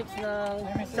 36 ng...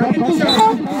 MS.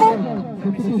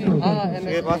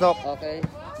 Sige, pasok. Okay,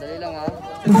 dali lang ha.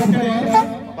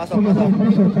 Pasok.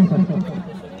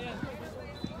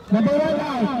 Number 1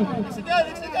 out.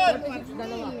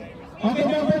 Dalawa. Okay,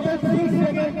 number 36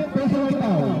 second personal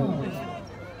foul.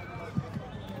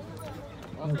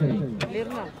 Okay.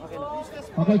 Clear na. Okay na.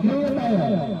 Okay, clear na tayo.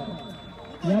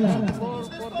 Yala.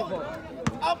 44.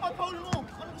 Apat foul mo.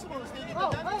 Ano gusto mo?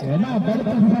 Ayan na, balik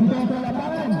pa sa sampo sa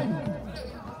lapangan.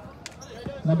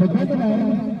 Number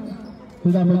 29 to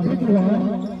number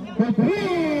 31 for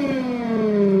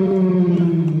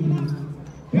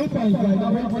 3! 3 points by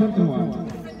number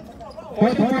 31.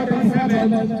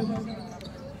 44-37.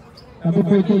 Number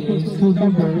 14 to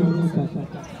number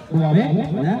Buwabe,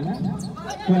 wala.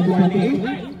 28.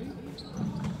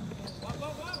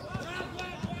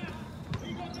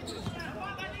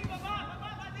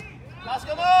 Last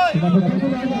ka boy! Number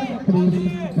 21,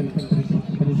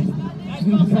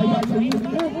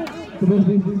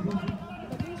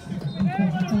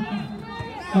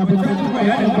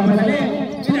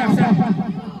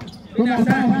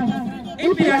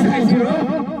 Ipiyasa kay Zero.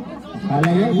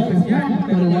 Alayo, ipas yan,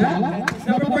 pero wala.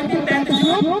 Number 14, 10 to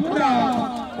shoot.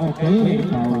 Okay,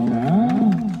 foul na.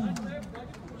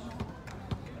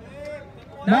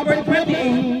 Number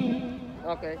 20,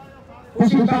 Okay.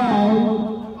 Pushing foul.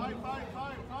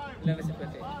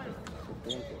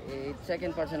 28.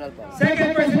 Second personal foul.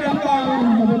 Second personal foul.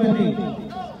 Number 20.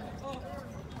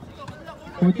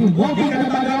 14. Walking ka na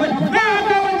tagawan.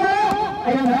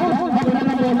 Ayan na. Habang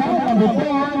na bola. Number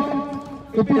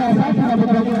 4. Ipilasa sa number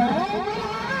 29.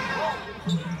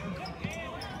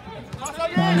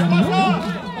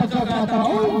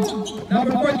 Pagkakataon.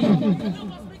 Number 14.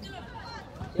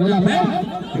 Wala ba?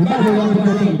 Rebound number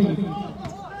 14.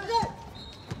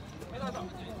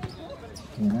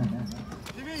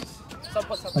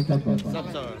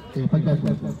 Pagkakataon.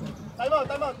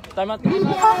 Time out.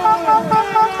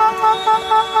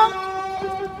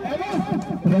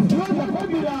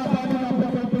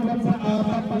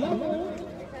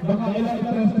 Baka ilang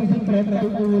interest kasi threat na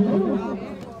ulo.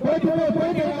 Pwede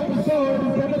ang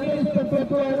episode. 7 minutes to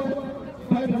prepare.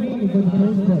 5 minutes to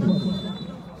prepare.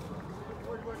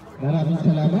 Maraming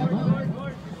salamat.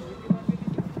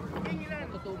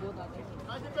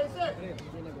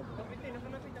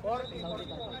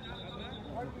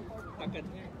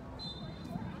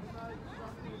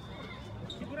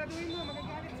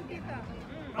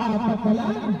 Apat pala.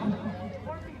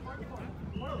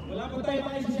 Wala po tayo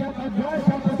maisisyak advice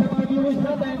sa mga viewers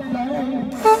natin.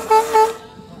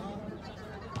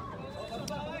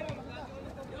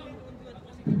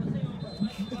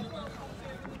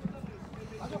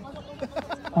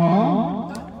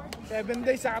 Oh? 7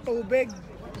 days sa tubig.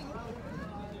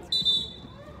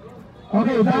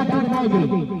 Okay, back to Margie.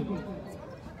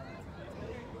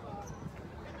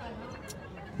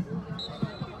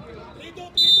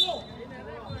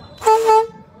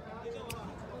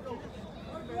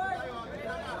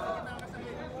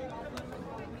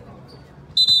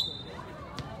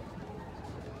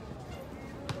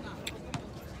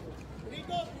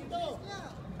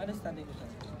 Ano study ko siya?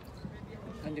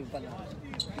 Hindi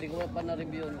ko pa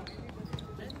na-review.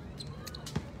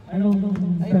 Anong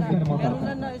second mo? Meron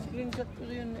na na-screenshot ko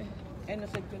yun eh.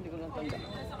 Na-save ko, hindi ko lang tanda.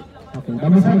 Okay,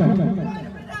 dami sana.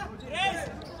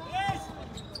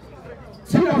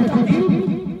 Sino ang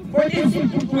 28.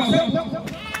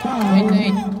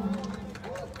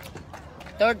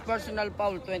 Third personal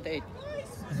foul, 28.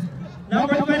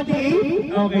 Number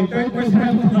 28? Okay, third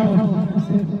personal foul.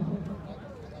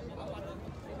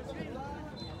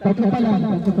 Tatlo pa lang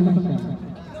siya.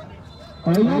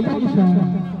 O, ingatan isa.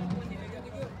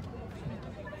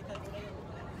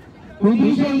 Kung di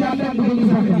siya ingatan, bigyan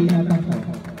sa kanina.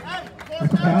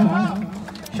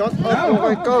 Shot out po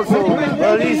kay Calzo.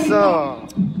 Balisa.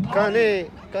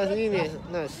 Kanini.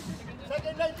 Nice.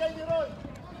 Second line kay Leroy.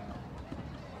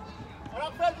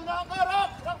 Rockfred, Rockfred.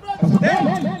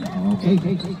 Okay.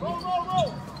 Go.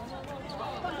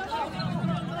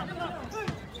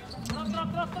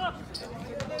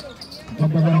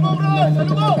 Ganda ba ang mga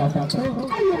bata?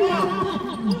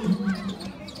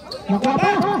 Nakuha pa!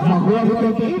 Nakuha ko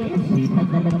ito. Sipag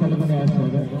naman talaga na yan.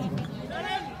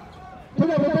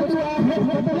 Wala ba ito? Wala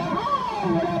ba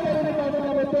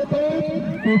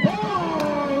ito?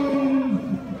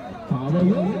 Paano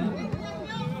yun?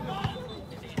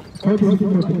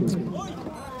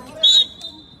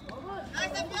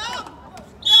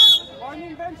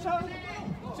 Warning bench.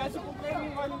 Chelsea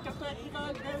complaining, warning ka 20 ka.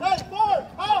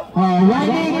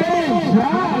 Running bench!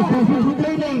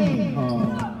 Complaining!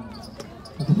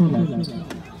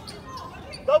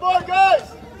 Double guys!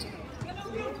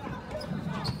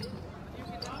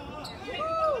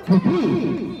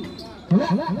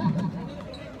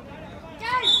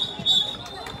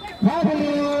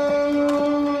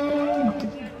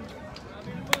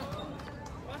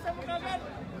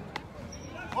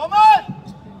 Moment!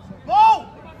 Go!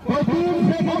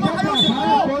 14 seconds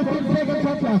shot.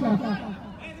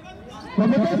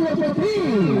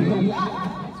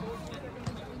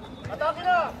 Atake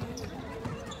na!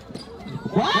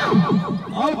 Wow!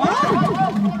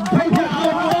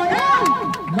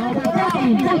 Number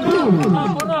 13, thank you.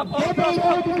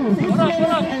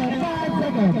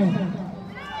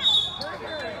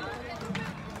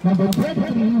 Number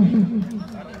 23,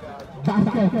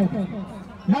 basket.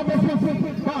 Number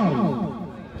 6, foul.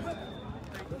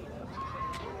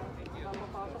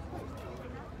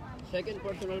 Second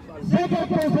personal foul. Second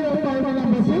personal foul by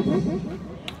number 6.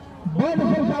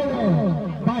 Bonus foul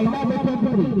by number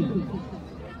 23.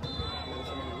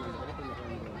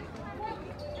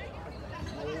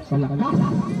 Palakas.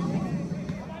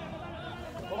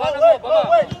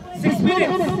 Wait! 6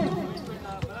 minutes.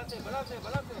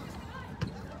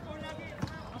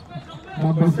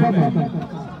 Number 7.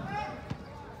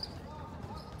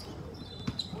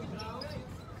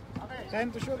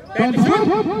 10 to shoot.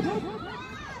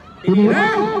 Tinira.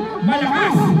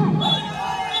 Malakas.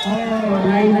 Oh,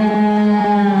 line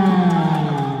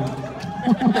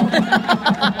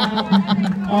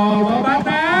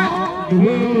Bata!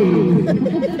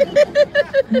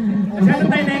 Set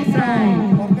tayo next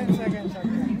time.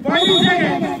 14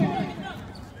 seconds.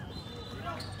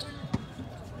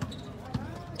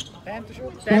 10 to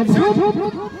shoot. 10 to shoot.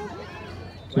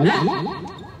 Wala.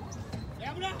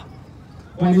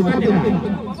 Pwede na.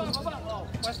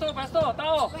 Pasto,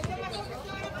 tao.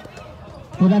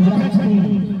 Wala na.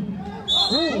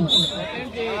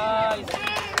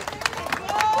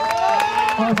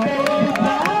 Okay.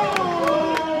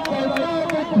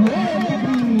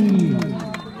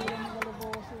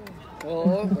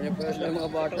 Oo, pwede lang mga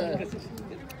bata.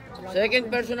 Second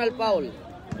personal foul.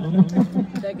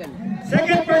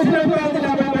 Second personal foul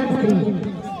nila by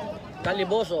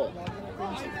Caliboso.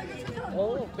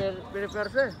 Oo,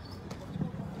 perse.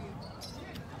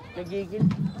 Kagigil.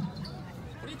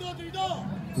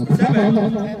 7.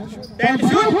 10 to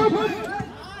shoot.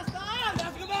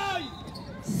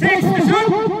 6 to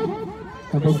shoot.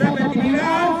 7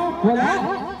 tinilang. Wala.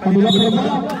 Pagilapin mo.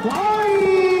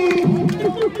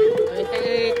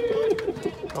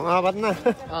 Pang-apat na.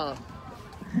 Ah.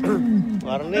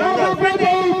 Warning na.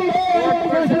 Fourth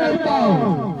personal foul.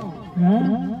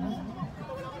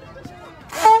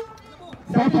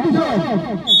 Substitution.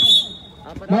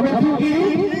 Number 2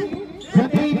 in.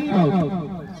 28 out.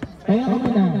 Kaya ko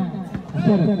na.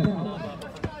 Sir.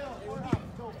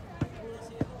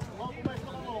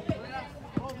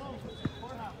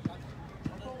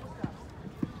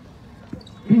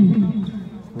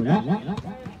 Wala.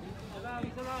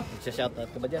 Shoutout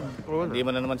ka ba dyan? Oo na. Hindi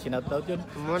mo na naman sinoutout yun.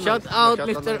 Wala. Shoutout Shoutout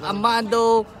Mr. na.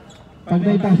 Amado Pag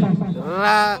may pasa.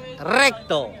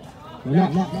 Recto. Wala.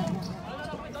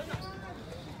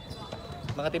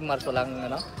 Mga Team Marso lang,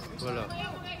 ano? Wala.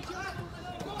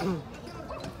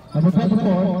 Number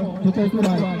 24. Tutoy ko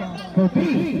na.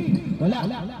 40. Wala.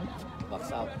 Box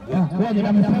out. Kuha niyo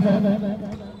namin sa sabi.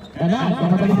 Wala.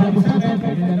 Kamagaling sa labos natin.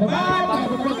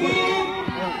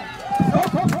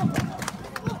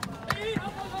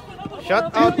 Shout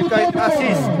out kay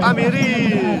Asis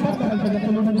Amirin.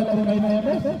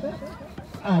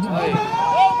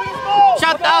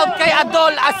 Shoutout kay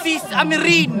Adol Asis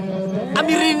Amirin.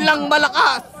 Amirin lang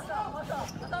malakas.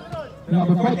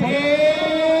 Number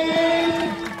 48.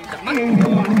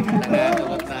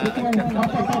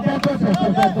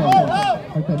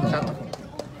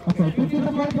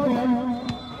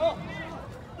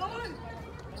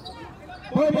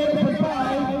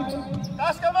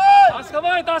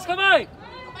 Taas kamay!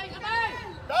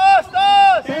 Taas!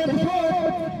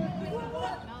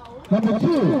 Number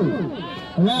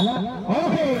 2. Wala.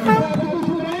 Okay.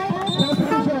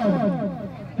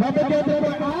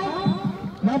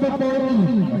 Number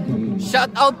 40.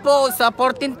 Shoutout po sa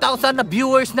 14,000 na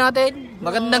viewers natin.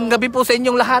 Magandang gabi po sa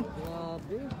inyong lahat.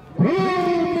 3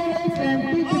 minutes and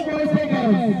 54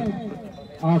 seconds.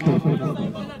 Okay.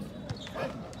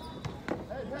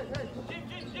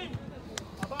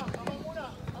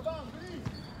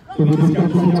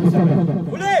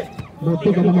 Huli! Buti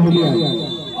ka na mahulihan.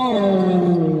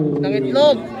 Oh!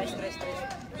 Nangitlog.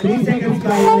 3 seconds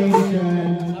violation.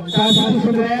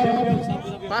 Substitution rep.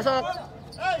 Pasok.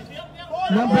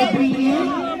 Number 3 in.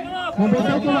 Number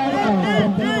 31 out.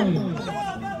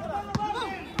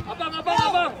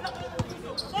 Abang!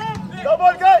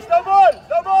 Double guys! Double!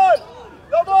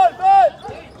 Ben!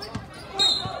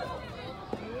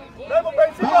 Lemo,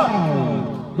 pensi ba? Foul.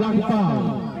 Black foul.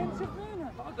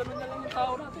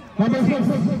 Number 6.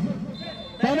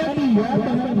 Penalty.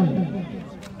 Penalty.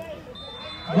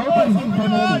 Voting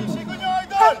penalty. Siko nyo,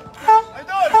 Idol!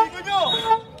 Siko nyo!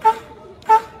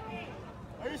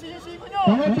 Ayusin yung siko nyo!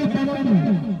 Penalty. Penalty.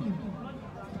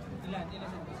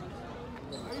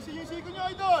 Ayusin yung siko nyo,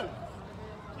 Idol!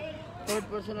 Third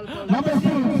personal foul. Number 6.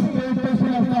 Third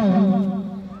personal foul.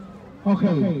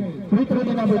 Okay. Free throw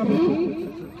to number 3.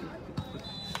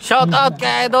 Shoutout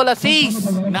kay Adol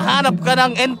Asis. Nahanap ka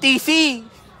ng NTC.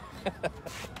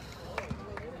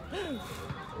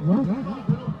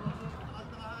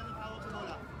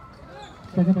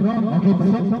 Second round. Okay,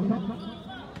 pasok.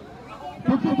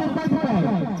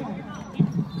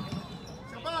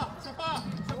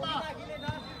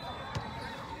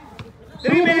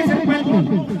 3 minutes and 20.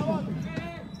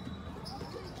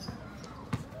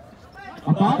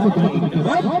 Apa?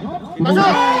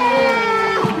 Pasok!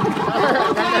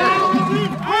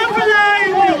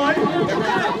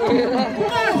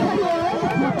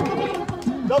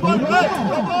 Double!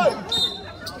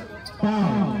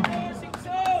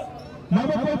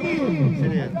 Number 14.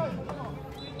 Sino yan?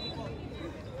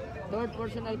 Third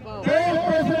personal foul. Third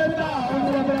personal foul.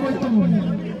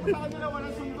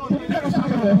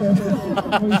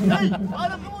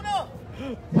 Alam ko muna!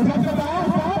 Basag ka ba?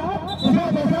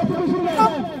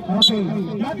 Okay.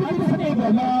 Lapit dito sa table,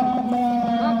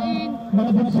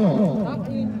 mga bunso.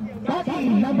 Taki,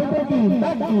 number 13,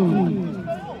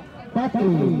 Taki.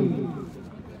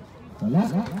 Wala.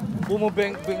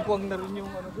 Bumubengkwang na rin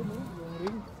yung ano doon, yung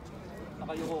ring.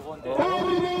 Nakayuko konti.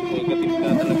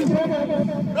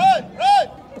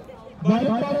 Balik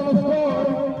para ng score.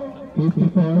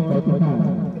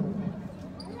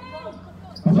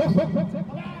 54-45. Pasok!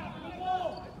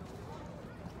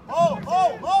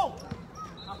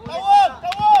 Tawag!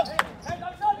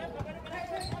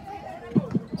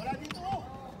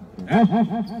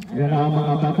 Yan ang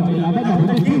mga batang nilaban. Ang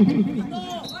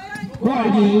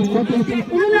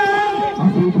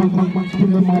ipang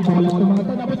ng mga bola ng mga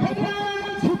tanapos.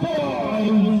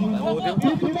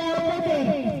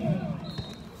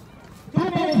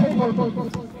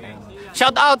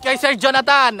 Shout out kay Sir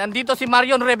Jonathan. Nandito si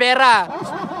Marion Rivera.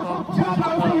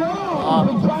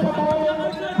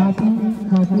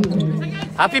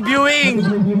 Happy viewing.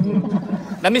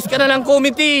 Namiss ka na ng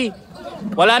committee.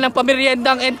 Wala nang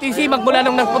pameriendang NTC magmula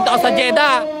nung nagpunta ka sa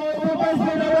Jeddah.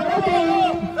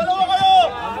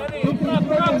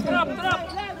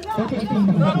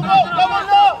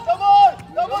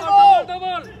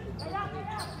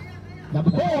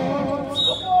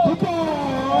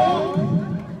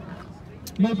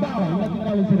 May bawal,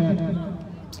 nagkakalit sila.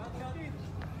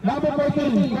 Number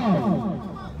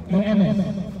 14, may MS.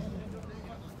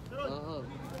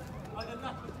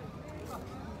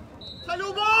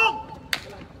 Salubong!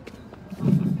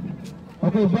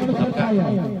 Okay, bonus na tayo.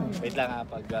 Wait lang ha,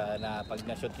 pag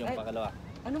na-shoot yung pangalawa.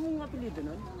 Ano mong apelido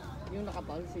nun? Yung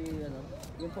nakapal, si ano?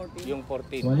 Yung 14? Yung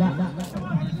 14. Wala.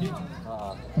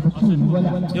 Oo.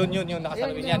 Wala. Yun,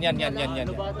 nakasalamin. Yan.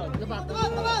 Lubato.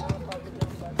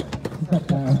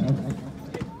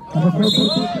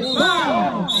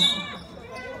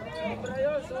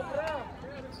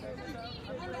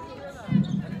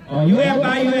 Oh, UF.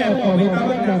 Oh, may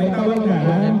tawag na.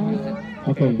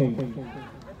 Okay.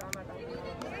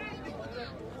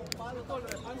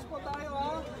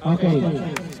 Okay.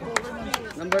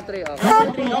 Number 3,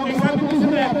 okay. Okay, sabi ko sa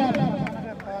rep.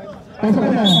 Pasok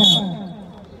na.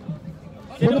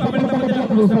 Sino pa pala sa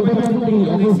clue? Sa 3.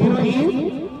 Okay,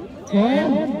 0-8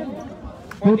 and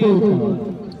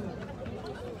 42.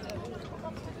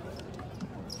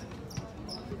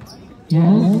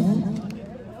 Yes.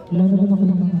 Wala na ba ako?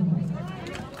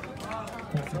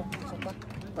 Pasok.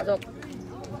 Pasok.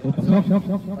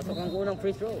 Pasok ang unang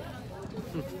free throw.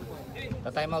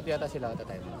 Ta-time out yata sila.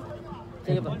 Ta-time out.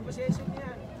 Sige ba?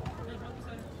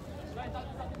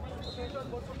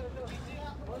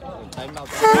 Time out.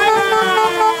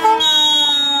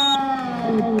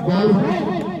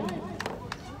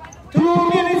 Two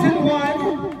minutes and 1.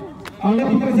 Ang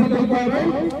natitira sa third quarter.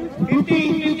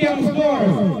 50-50 ang score.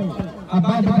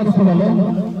 Abad para sa lalo.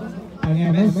 Ang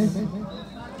MS.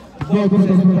 Goal po sa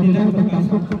isang kanila.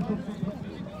 Pagpasok.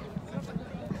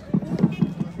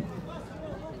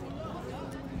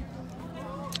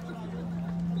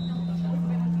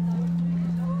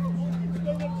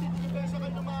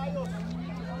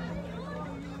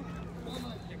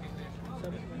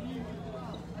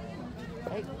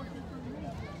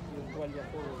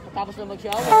 Tapos na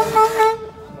mag-shower.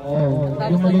 Oh,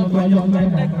 yung maling tuwalyo ang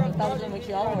ganda. Tapos na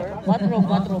mag-shower. Bathroom.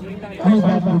 Ay,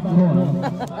 bathroom.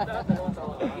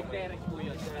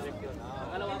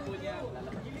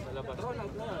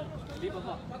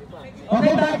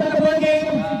 Okay, back to the ball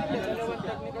game.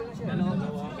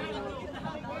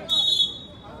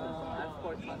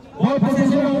 Ball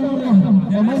possession ng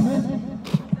MS.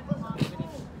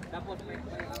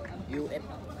 UF.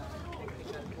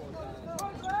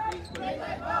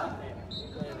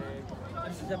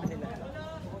 Ano sasabi nila?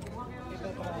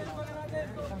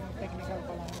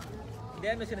 Hindi,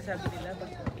 ano sinasabi nila?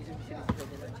 Bakit sinasabi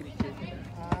nila? Chinichil nila?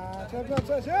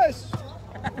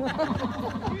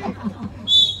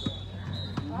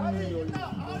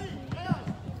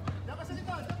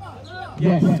 Yes!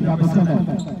 Yes, tapos ka na.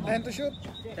 Time to shoot.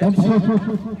 Time to shoot.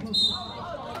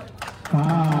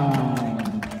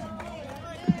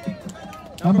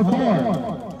 Number 4.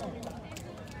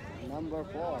 Number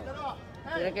 4.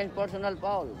 Second personal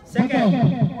foul. Second.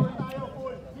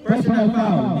 Personal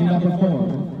foul ni number 4.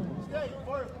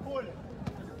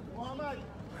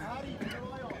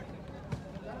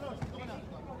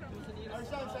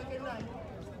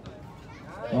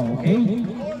 Okay.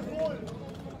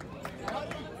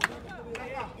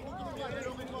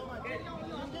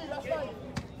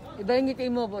 Iba yung ngiti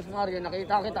mo, Boss Mario.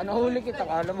 Nakita kita, nahuli kita,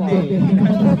 kala mo.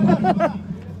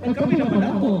 Nagkapi naman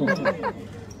ako.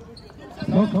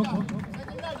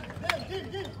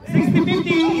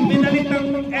 60-50, ibinalit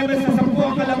ng MS sa 10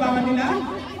 ang kalabangan nila.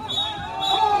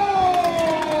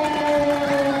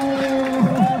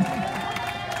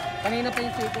 namatay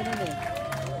yung safety nun eh.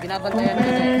 Binabantayan na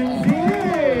yun eh.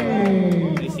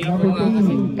 Resibo nga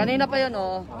kasi. Kanina pa yun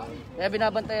oh. Kaya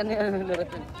binabantayan na yun.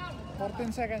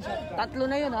 14 seconds shot clock. Tatlo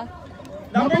na yun ha.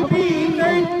 Number 3,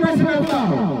 third personal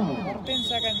foul. 14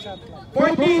 seconds shot clock.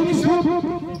 14, shoot.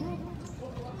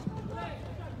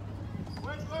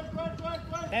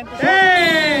 10 to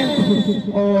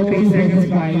 10! Oh, 3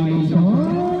 seconds violation.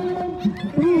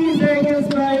 3 seconds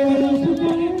violation.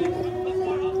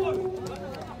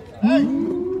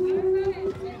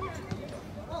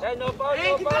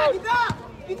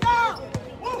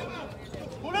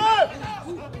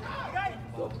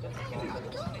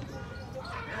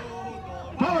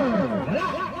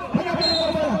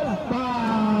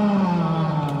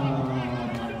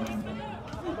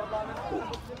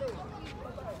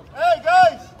 Hey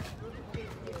guys!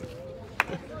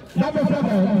 Number 7,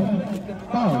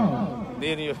 foul. Hindi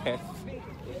yun yung ref.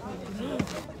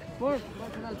 Fourth,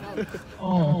 personal foul.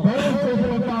 Oh, first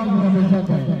personal foul, number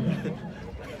 7.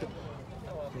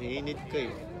 Nainit ko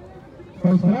eh.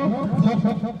 First round.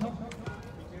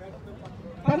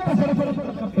 Paano ka sarap ng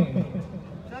pagkape?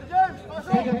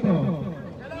 Second round.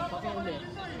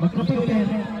 Magkape ulit.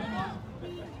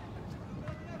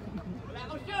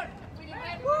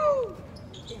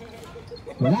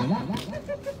 Wala.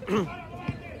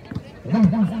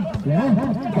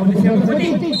 Commission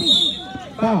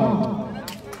 14. Foul.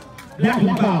 Black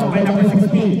foul by number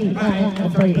 16.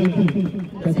 I'm sorry,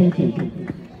 18. That's 18.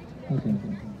 Okay.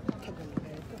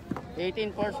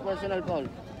 18 first personal foul.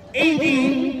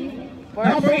 18,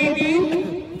 number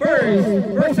 18, first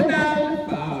personal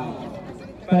foul.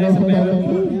 Para sa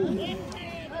penalty.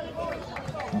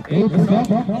 Okay, let's go.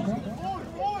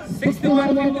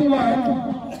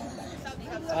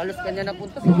 61-51. Halos kanya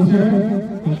napunta. Sige sir,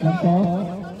 wait lang po.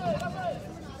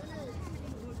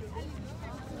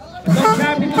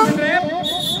 Sabi ko sa rep.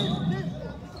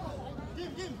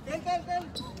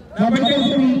 Number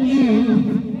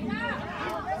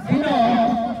 23, sino?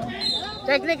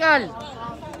 Technical.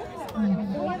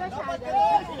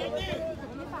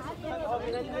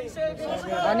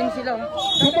 Anim sila oh.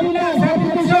 Sabi na, sa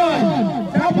posisyon!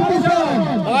 Sa posisyon!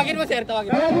 Tawagin mo sir,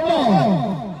 tawagin mo. Tawagin mo!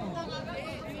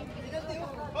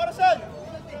 Orson!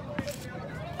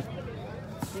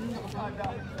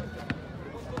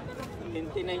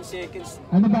 29 seconds.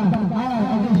 Ano ba?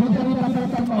 Okay, so dali pa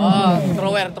mo.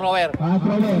 Thrower. Thrower. Go!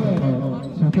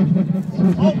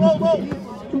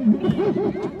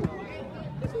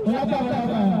 Wala pa.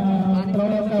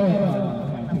 Thrower.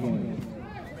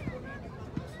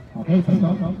 Okay, so.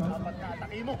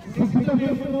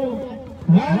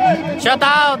 Shout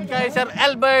out kay Sir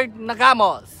Albert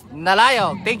Nagamos.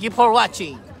 Nalayog. Thank you for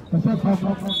watching.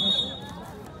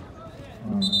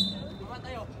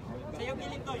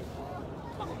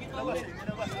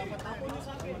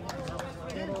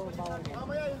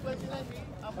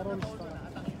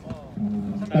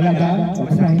 Talaga?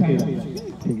 Babasahin kayo.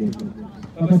 Sige.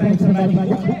 Babasahin sa balik.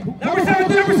 Number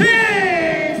 7 to number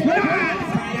 6! Wala!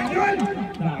 Sayang yun!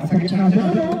 Nakasakit na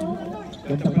siya.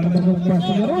 Ganda pa naman yung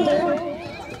question na rin.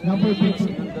 Number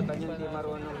 6.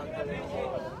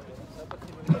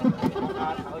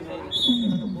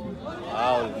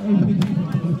 Wow.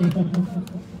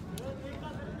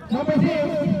 Number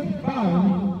 6, foul.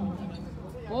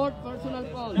 Fourth personal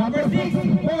foul. Number 6,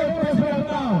 fourth personal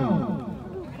foul.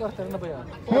 Quarter na ba yan?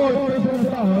 Fourth personal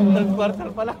foul.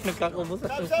 Quarter pa lang, nagkakumusta.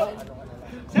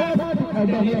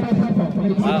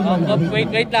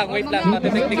 Wait lang.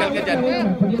 Mati-technical ka dyan.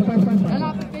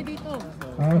 Lalapit kayo dito.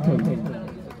 Okay.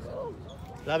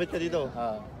 Lapit ka dito.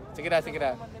 Sige na. Second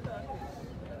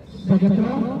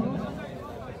round.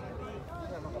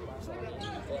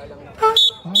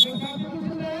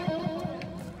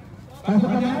 Pasok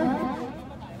ka na?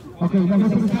 Okay, number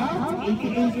 6 ka?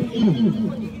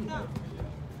 88.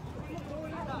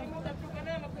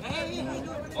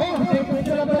 Oh, seconds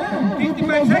ka na ba?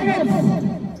 55 seconds!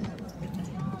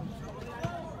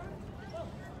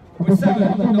 Number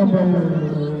 7 to number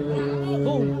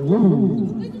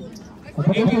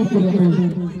 88.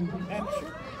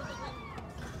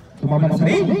 Sumama na sa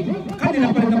ring. Kanila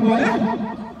pa rin ang bola.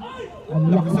 Ang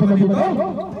lakas naman dito.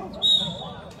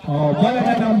 Oh, bola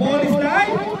na ng ball is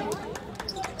time.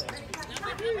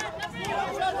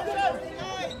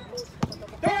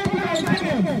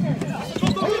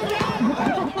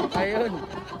 Ayun.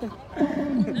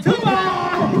 Tuba!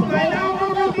 Kailangan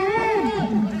mo mag-in!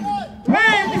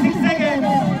 26 seconds!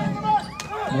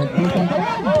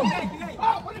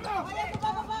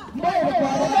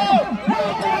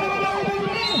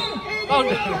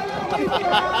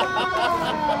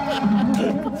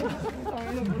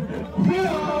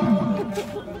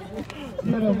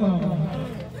 Zero pa.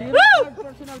 Third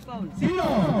personal foul. Zero.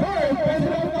 Third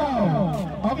personal foul.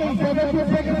 Okay,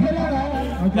 17 seconds na lang ha.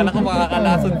 Kala ko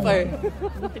makakalason pa eh.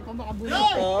 Buti pa makabulot.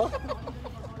 Oo.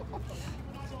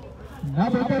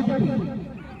 Number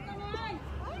 33.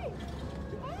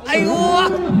 Ay,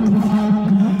 uwak!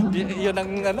 Yun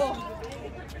ang ano.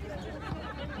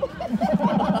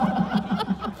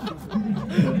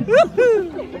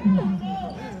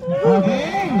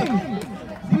 Okay.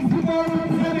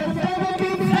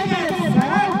 17 seconds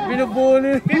ha.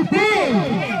 Binubuli.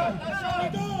 15.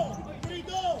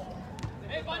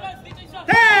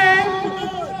 10.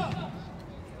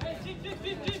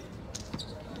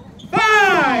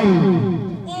 5.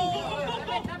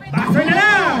 Pasok na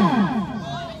lang.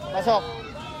 Pasok.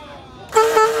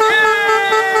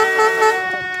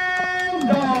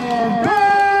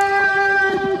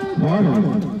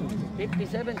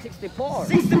 57-64.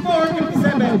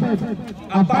 64-57.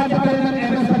 Ang pati pa rin ng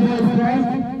MS sa boys, right?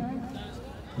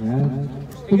 Yan.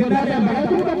 Tignan natin, bakit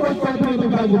ito na first quarter ito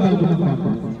bago-bago na pa?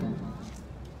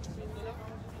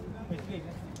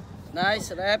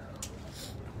 Nice rep.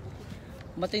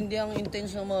 Matindi ang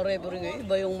intense ng mga referee ngayon.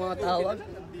 Iba yung mga tawag.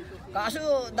 Kaso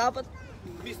dapat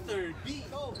Mr. B.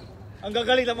 Ang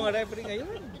gagaling ng mga referee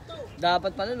ngayon.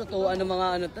 dapat pala lutuan ng mga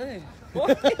ano to eh.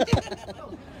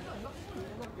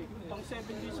 Pang 7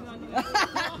 days nga nung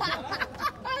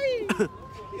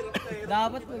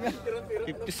Dapat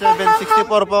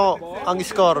 57-64 po ang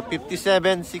score.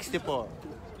 57-64.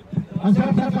 Ang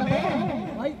sarap-sarap kami.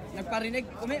 ay nagparinig.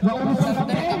 Sarap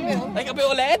na rin kape oh. Ay, kape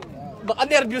ulit? Baka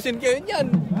nervyusin kayo niyan.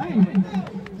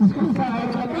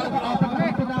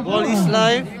 Ball is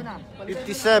live. Ayun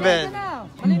 57. na.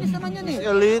 Malinis naman yan eh.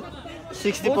 Elite Buso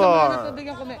mo na 64. tubig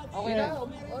ang kume. Okay na.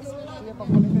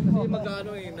 hindi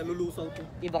mag-ano eh, nalulusaw to.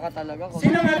 Iba ka talaga.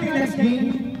 Sino ang ating next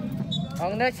game?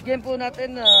 Ang next game po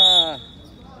natin,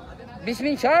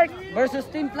 Bismin Shark versus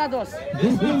Team Plados.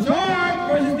 This team short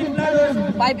versus Team Plados.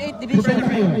 5-8 division.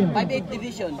 5-8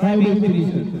 division. 5-8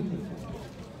 division.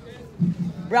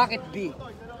 Bracket B.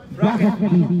 Bracket B.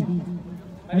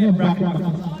 Ano yung bracket ba?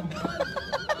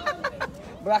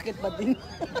 Bracket ba din?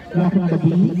 Bracket ba B?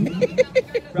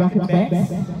 Bracket Bex?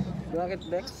 Bracket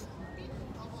Bex.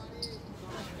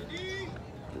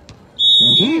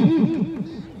 Ready?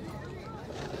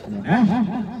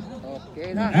 Okay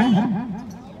na.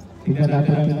 Tingnan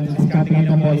natin ang discarding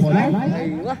ng boys live.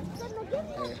 Aywa.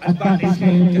 Advantage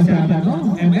ngayon kasi ang ano,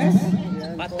 MS.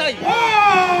 Patay!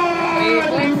 Oh!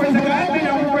 3 points agad,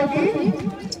 bilang 14.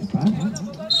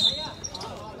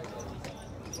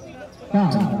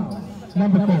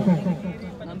 Number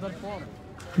 4. Number 4.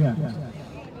 Yeah.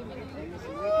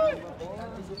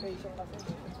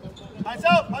 Hands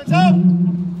up! Hands up!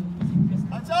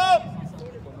 Hands up!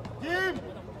 Team!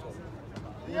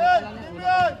 Yan! Team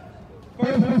yan!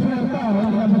 First personal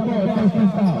foul, number 4, personal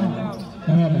foul.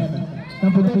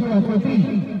 Number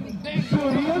 14.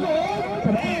 Suryono,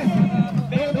 Perez.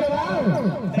 Pedro Lau.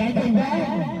 Bang, bang,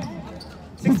 bang.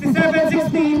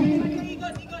 67-16.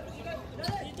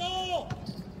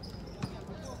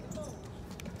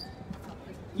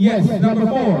 Yes, number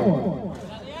 4.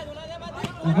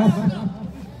 Baba!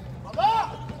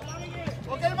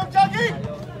 Huwag kayo mag-jogging!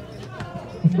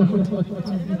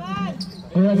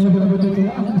 Ayan, number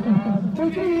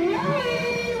 2.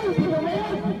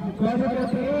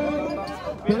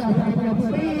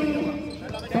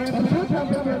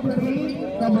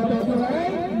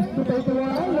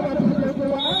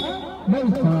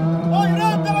 Hoy,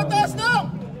 Rob! Nakataas na!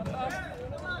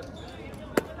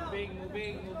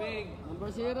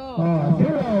 Number 0. Oh,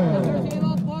 0. Number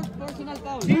 0, fourth personal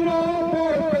foul. 0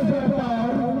 for personal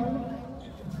foul.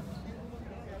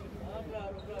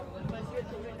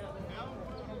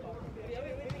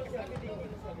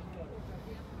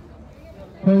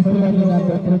 Personal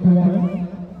number 31.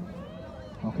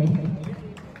 Okay.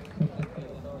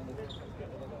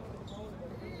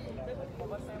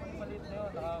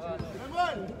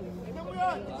 Eman! Tignan mo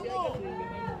yan! Tignan mo!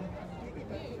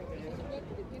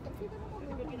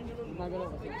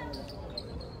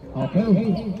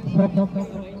 Okay. Stop.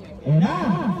 Ayan na.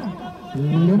 5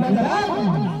 na lang.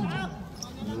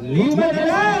 5 na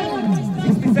lang.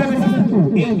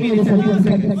 67-62. 8 minutes and 2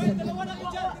 seconds.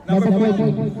 Number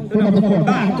 14 to number 4.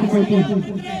 Back to 14.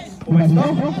 Pumesto.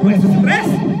 Pumesto sa press.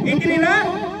 18 nila.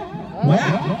 Wala.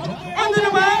 Ano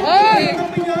naman? Ay! Ang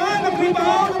pinya.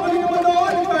 Nag-rebound. Ano naman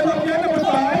doon? Ang follow niya. Number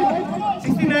 5.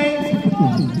 69-62.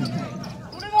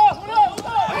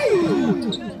 Ay!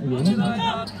 Ayun.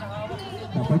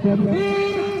 Number 20.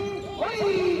 Uy!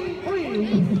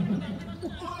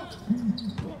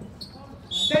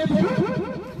 Step shoot.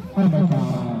 Oh my God.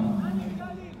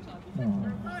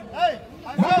 Hey!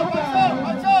 Hands up! Hands up!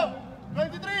 Hands up!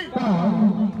 23!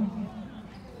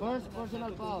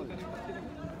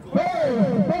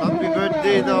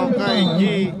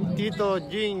 kay Tito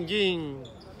Jing Jing.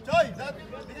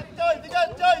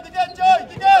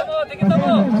 Tigita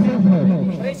mo.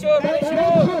 Pressure.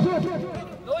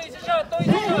 No easy shot.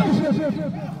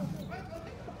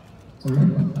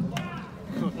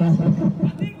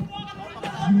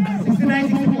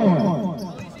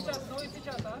 69-64.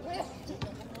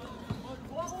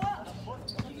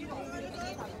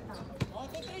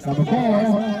 Number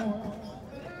 4.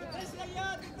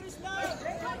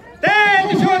 10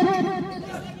 to shoot.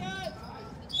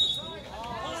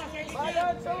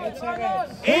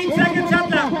 8 seconds shot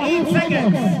left. 8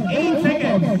 seconds. 8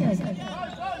 seconds.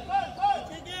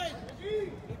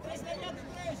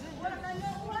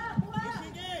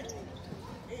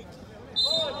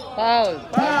 Foul.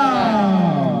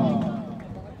 Foul.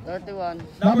 31.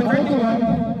 Number 31.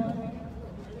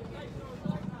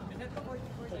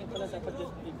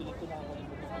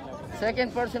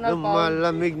 Second personal foul.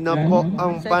 Lumalamig na po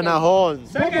ang panahon.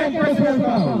 Second personal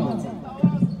foul.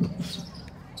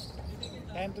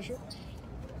 Time to shoot.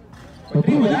 For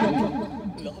 3, wala.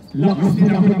 Lakas din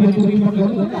ako ng tuwing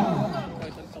maglaro.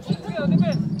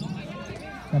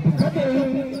 Kapit-kapit.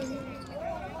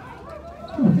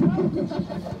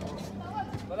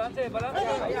 Balance.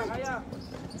 Kaya.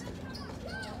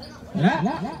 Wala.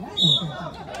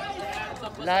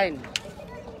 Line.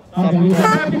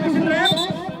 Division rep.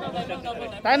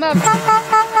 Time up.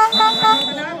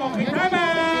 Okay, time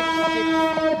out.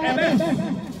 MS.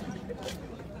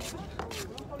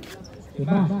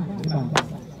 Diba?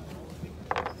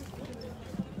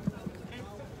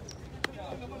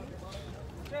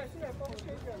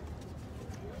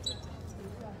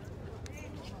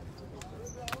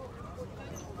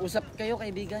 Usap kayo,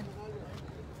 kaibigan.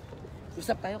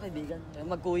 Usap tayo, kaibigan.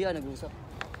 Magkuya, nag-usap.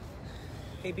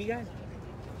 Kaibigan.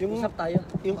 Usap tayo.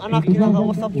 Yung anak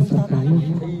kinakausap yung tatay.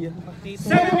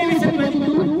 7 minutes and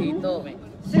 22. Dito.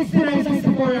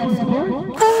 69-64 ang score.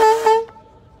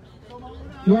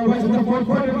 You are watching the fourth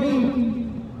quarter game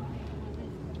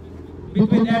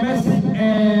between MS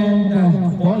and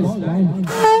Paul is live.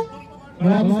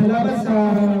 Maraming salamat sa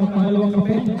pangalawang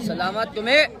kape. Salamat,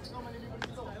 Kumi.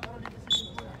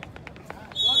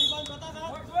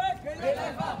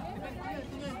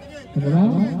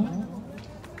 Salamat.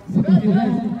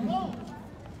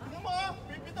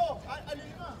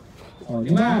 Oh,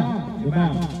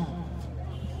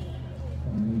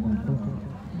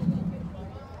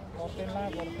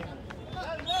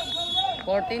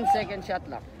 14 second shot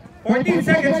lock. 14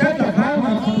 seconds shot lang, ha?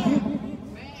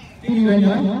 Tinira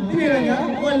niya?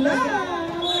 Wala!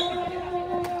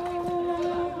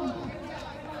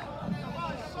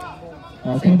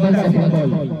 Oh, simple.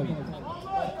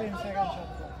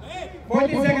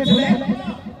 14 seconds left.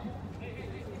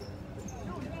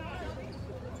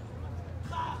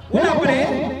 Wala pa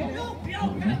rin.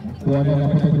 Wala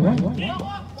pa sa dua.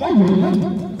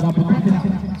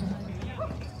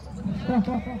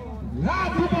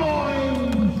 Lucky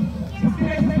boys!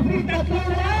 69-63, tatlo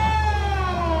na!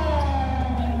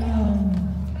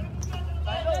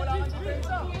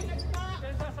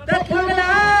 Tatlo na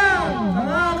lang!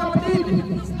 Mga kapatid!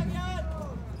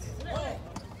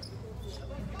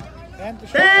 10 to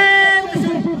shoot!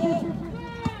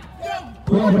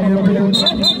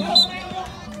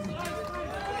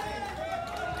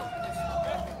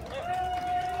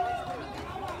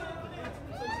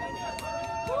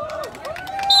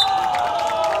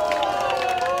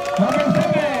 Number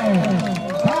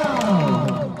 7,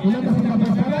 foul. Ilan kasi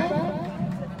number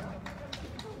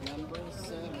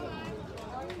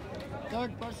 7?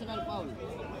 Third personal foul.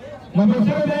 Number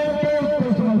 7, third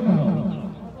personal foul.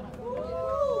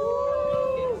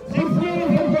 6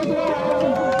 minutes and 41.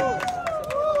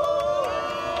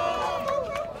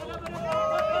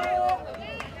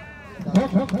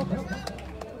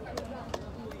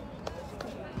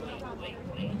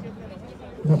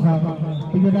 Mukhang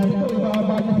tingnan ito,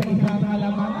 ibababa niya sa isang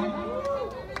alamangan.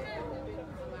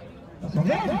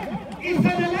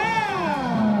 Isa na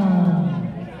lang!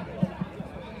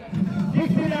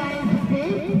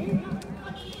 69-60.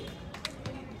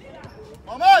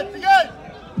 Mamad, sige!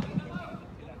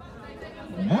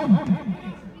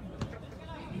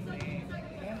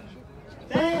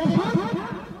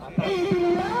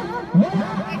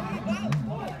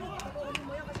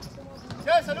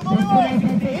 Yes, ano mo mo?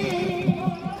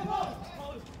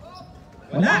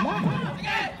 Wala!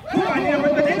 Kuha niya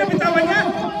number 10, nabitawan niya!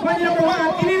 Kuha niya number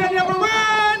 1, tinira niya number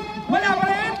 1! Wala pa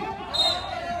rin!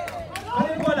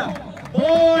 Ano yung bola?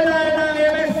 Bola ng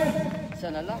MS!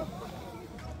 Isa na lang.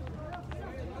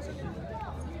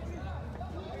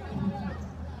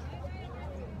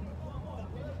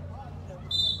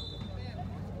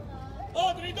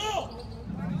 Oh, 3-2!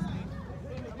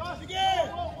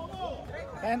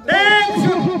 10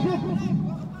 shoot!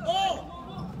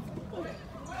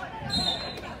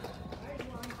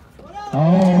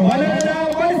 Oh, wala na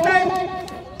daw. Ball is time.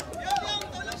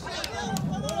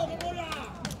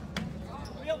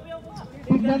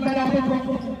 Tignan na natin kung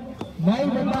may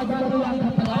magbago lang sa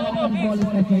pangalan ng ball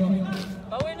is time.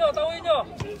 Tawin nyo.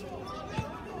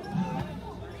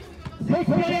 6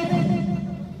 minutes.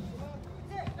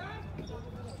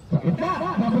 Sa kita,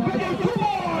 mabagay 2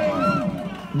 points.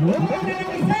 Lumabang na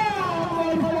ang isa,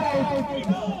 ball is time.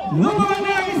 Lumabang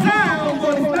na ang isa,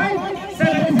 ball is time.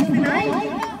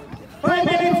 7:69. 5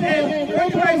 minutes and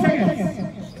 25 seconds.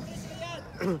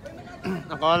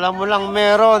 Akala mo lang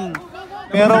meron.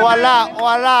 Pero wala.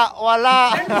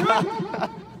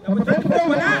 Number 24,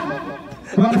 wala.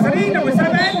 Number 3, number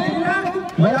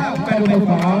 7, wala. Pero may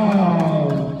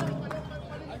foul.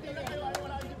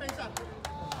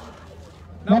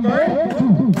 Number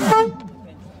 2.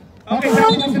 Okay,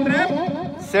 substitution trap.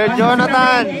 Sir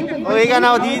Jonathan, uwi ka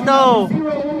na dito.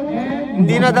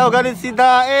 Hindi na daw galit si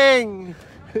Daeng.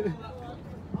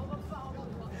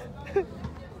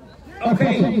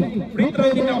 Okay, free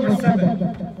throw din number 7.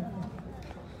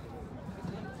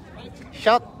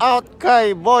 Shout out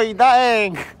kay Boy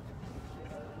Daeng.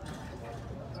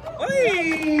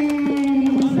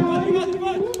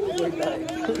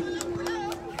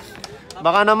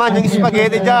 Baka naman yung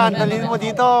spaghetti dyan, dalhin mo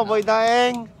dito, Boy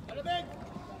Daeng.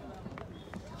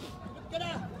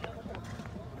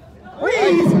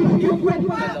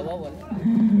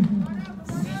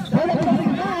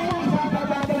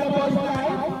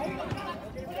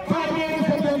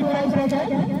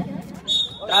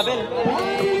 Travel.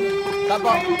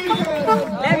 Tapo.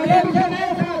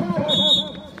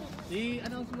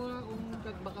 I-announce mo kung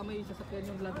baka may sasakyan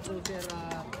yung Land Cruiser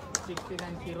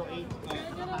 6908.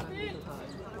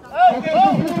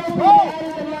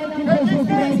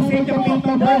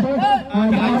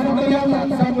 Nakaharap dito sa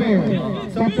somewhere.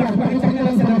 So, pakita nyo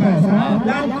lang sa labas, ha?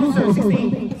 Land Cruiser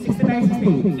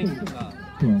 6960.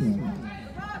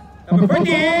 Number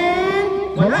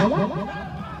 14! Wala!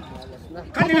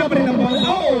 Kanila pa rin ang ball.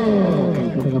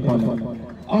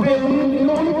 Okay,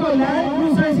 inuulit ko, Land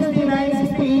Cruiser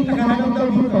 6968, nakahanap daw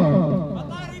dito.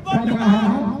 Saan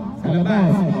nakahanap? Sa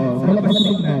labas. Sa labas na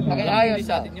tignan. Ayos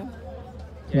sa atin yun.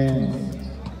 Yes.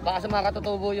 Baka sa mga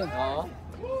katutubo yun. Oo.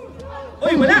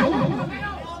 Uy, wala!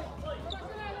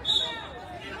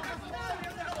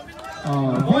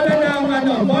 Bola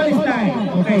ng ball is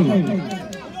time. Okay.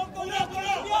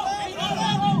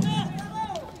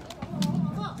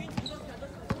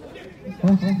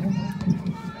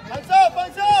 Panso!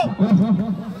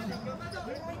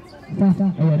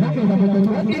 Ayan, nakita mo ito.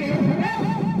 Tingin!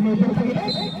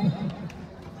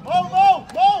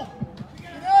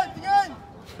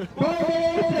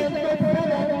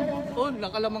 Oh,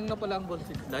 nakalamang na pala ang ball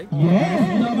sit live.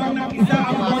 Yes! Lamang ng isa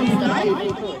ang ball is time.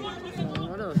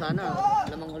 Sana,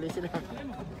 lamang uli sila.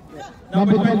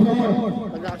 Number 24.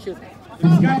 Pag nakashoot.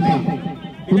 Diskarte.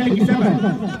 Pinalik isa ba?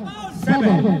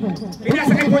 7.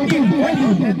 Pinasa kay 14.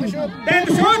 10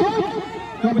 to shoot!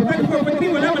 Number 24,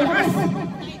 23, wala, malakas.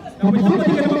 Number 2,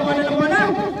 pati ka naman wala ng wala.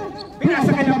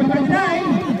 Pinasa kay number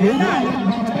 29. Ayun na.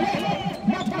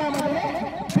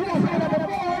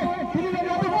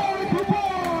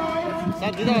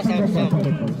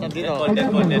 Sab dito. Hold.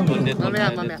 Mamaya.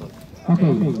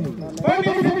 Okay. 4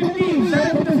 minutes and 15.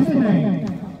 7 to 69.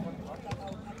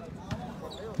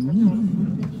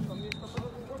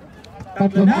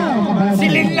 Tatlo na.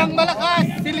 Silin lang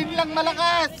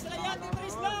malakas.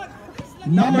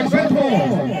 Number 24.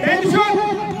 10 shot.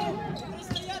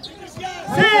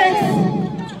 6.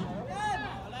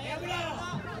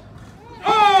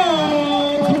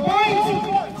 Oh! 2 points.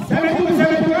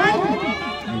 7-1.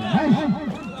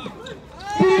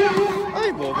 Ay,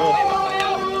 bobo.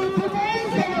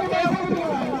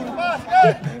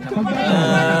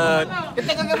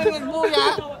 Kita ka gawin ng buya.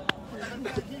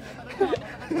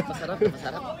 Masarap.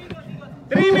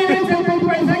 3 minutes and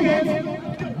 25 seconds.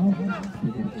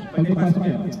 Pagpasok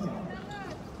kayo.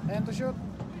 10 to shoot.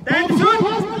 10 to shoot.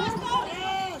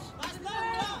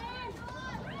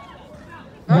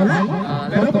 Wala.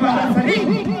 Pero tumakas sa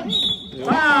ring.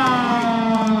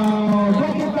 Wow!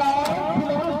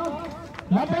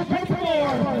 Number 24.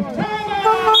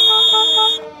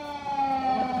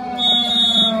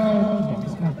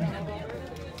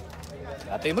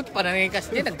 Ate mo, panangikas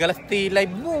niya, naggalas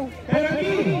live mo.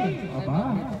 Penalty!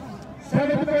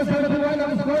 7-1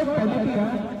 ang score. Penalty, ha?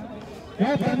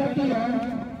 Yes, penalty, ha?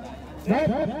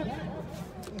 Yes.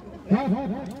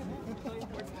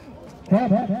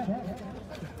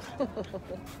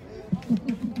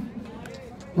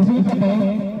 Gusto niyo pa ba?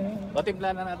 O,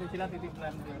 timplahan na natin sila,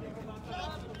 titimplahan natin.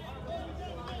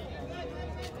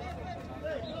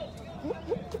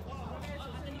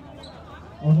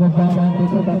 Ang magbaban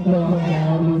dito tatlo ang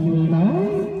nalilina.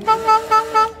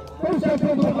 Kung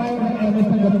siyempre ito tayo ng MS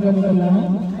na gano'n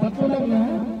lang, tatlo lang na,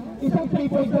 isang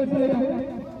 3-point na sila.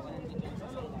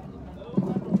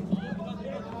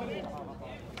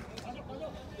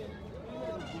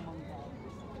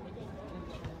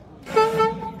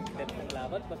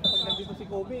 Laban, basta pag nandito si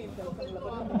Kobe, isang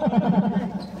laban na.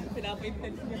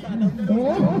 Pinapa-intense niya sa announce.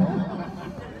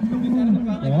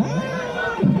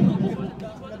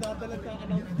 Nadadalag sa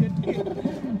announcement.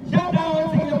 Shout out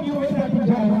sa yung viewers natin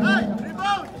dyan.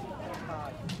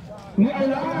 We are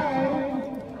live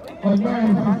on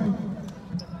live.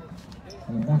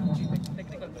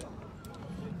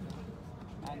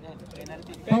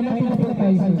 Penalty na pala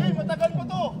tayo. Matagal pa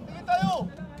to! Tingin tayo!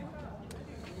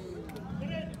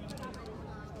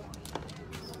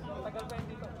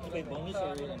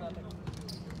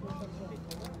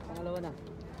 Pangalawa na.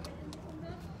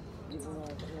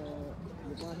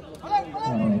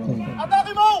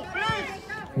 Atake mo! Please!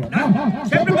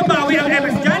 Siyempre babawi ang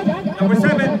MS dyan. Number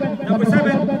 7. Number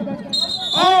 7.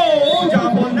 Oh!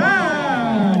 Jumble na!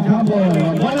 Jumble.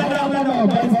 Wala lang ano.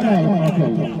 Best try.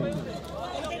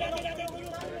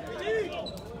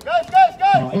 Guys!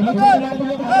 Ilipat natin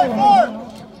yung Hey, ano.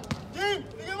 4! Team!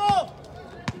 Tingin mo!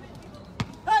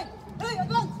 Hey!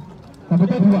 Advance!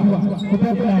 Kabuto dua.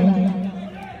 Kumpleto na.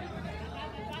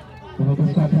 Kumpleto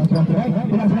sa ating kumpleto.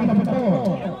 Pinasa na kabuto.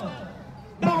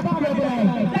 Dapat kumpleto na.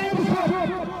 Tayo sa shot.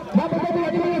 Dapat na dua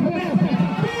dua yung pinasa.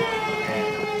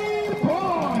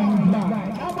 Point.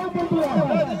 Abang dua.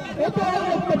 Ito ang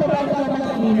nagpapabala sa mga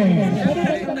kanina.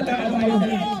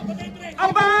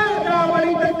 Abang!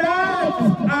 Nawaling tagdas!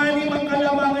 Anim ang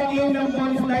kalamangan ng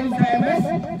bonus line sa MS.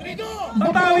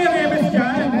 Babawi ang MS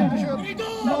dyan.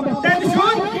 10 to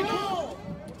shoot!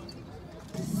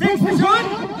 6 to shoot!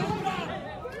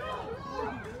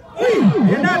 Uy!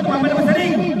 Ayan na! Tumama naman sa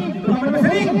ring!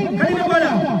 Kanina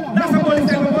bola! Nasa bonus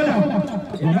line ang bola!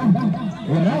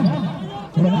 Wala.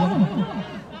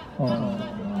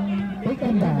 Take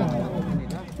it down.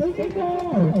 Take it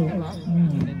down.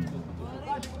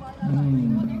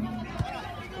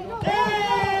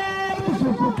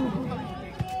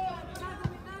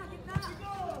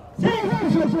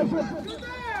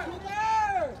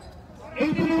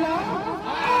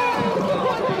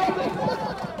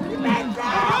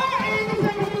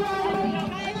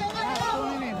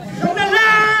 From the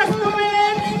last 2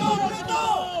 minutes!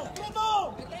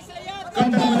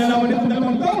 Kanta mo na naman itong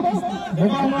dalawang to.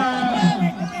 Mukhang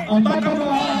ang baka mo.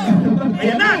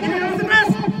 Ayan na! Hindi na sa press!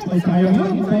 Ay, sayang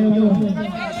yun.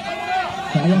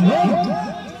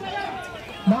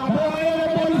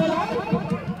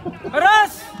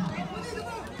 Aras!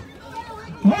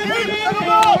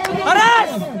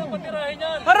 Aras!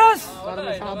 Aras! Parang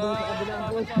may sabong sa kabilang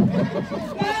po.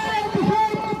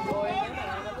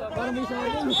 Parang may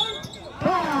sabong.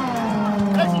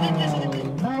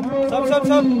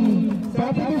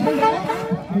 Sab!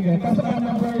 Okay, pasok ang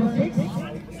number 6.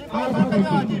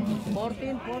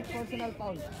 14, fourth personal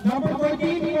foul. Number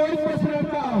 14, fourth personal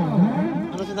foul.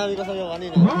 Ano sinabi ko sa'yo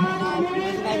kanina?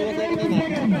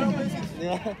 Di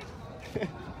ba?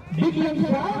 Bigyan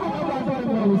siya, makabasa ang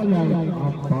bawis lang.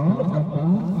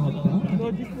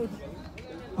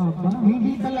 Aba,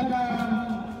 hindi talaga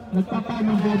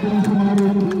nagpapanog dito ng sumaro.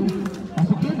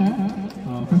 Pasok yun ha?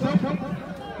 Pasok.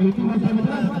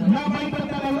 18-17. Nabay ka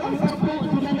talaga. Sampo,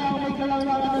 sila na may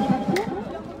kalawala ng sakto.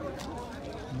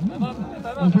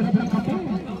 Ang sarap ng kape.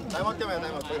 Time out.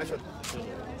 Pag-reshoot.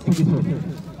 Sige, sir.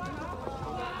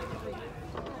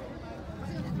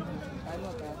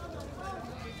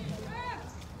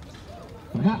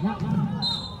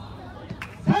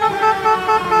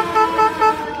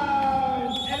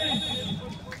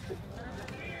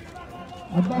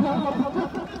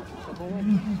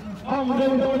 Ang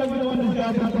maganda walang ginawa ng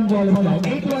dati itong bola mo lang.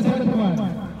 8-1-7-1.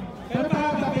 Pero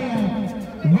makakapin yan.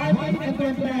 1 and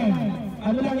 10.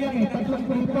 Ano lang yan eh, 3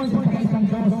 free points sa isang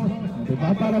dos. Diba?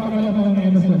 Para makalaman ng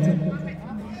Emerson yan.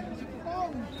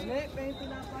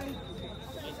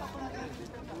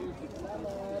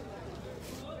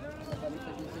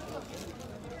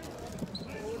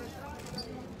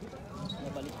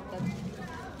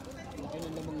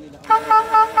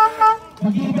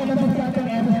 Magkita na sa ating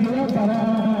Emerson para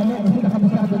ano, kasi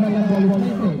nakabasado na lang volleyball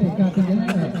ito eh. Tingkatin yan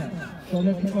eh. So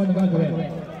let's see kung ano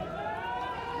gagawin.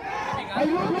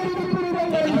 Ayun, narinig ko rin ang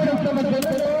volleyball sa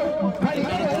maganda.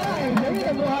 Halika na lang. Dali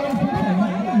na buhawan sila.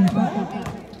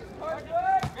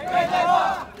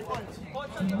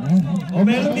 O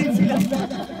meron din sila.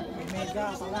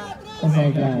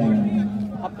 Omega.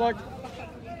 Upward.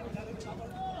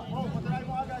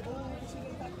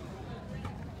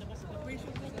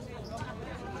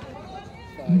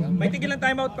 May tigil ng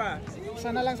timeout pa.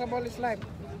 Isa na lang sa ball is live.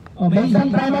 Oh, may isang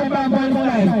timeout pa ang ball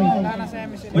live. Wala na sa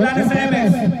MS. Wala na sa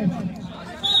MS.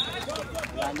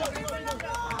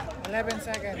 11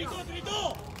 seconds.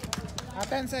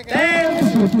 10 seconds.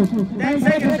 10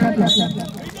 seconds shot clock.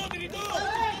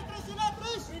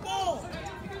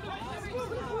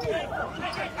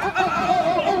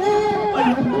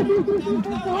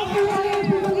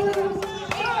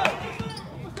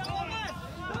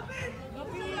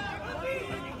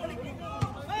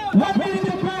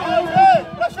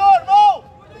 Pressure mo!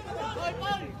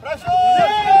 Pressure!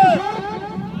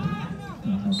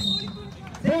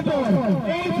 Simple.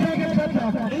 8 seconds shot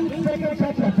clock. 8 seconds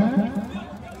shot clock, ha?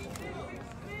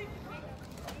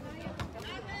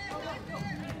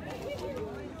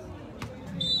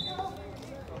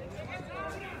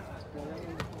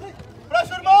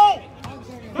 Pressure mo!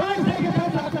 5 seconds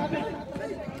shot clock.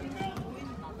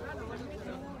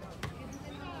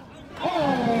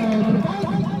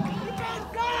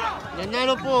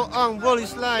 Nanalo po ang ball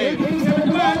is live.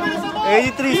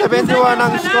 83-71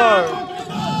 ang score.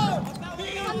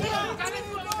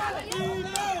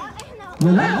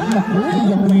 Wala. 5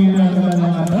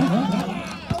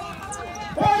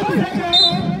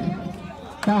 seconds.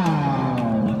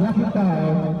 Foul. Lucky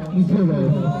foul. Is 0.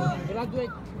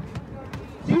 Graduate.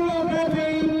 0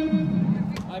 graduate.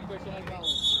 5 personal foul.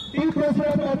 Team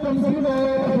personal foul from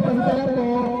 0. Pagkala po.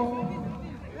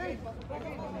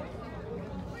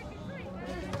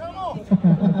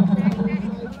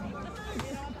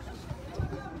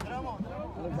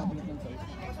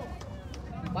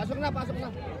 Pasok na, pasok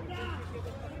na.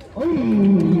 Uy.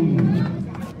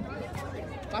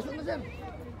 Pasok na, sir.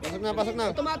 Pasok na, pasok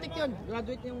na. Automatic yun.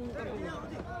 Graduate yung kapatid.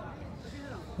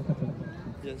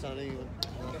 Diyan sana yun.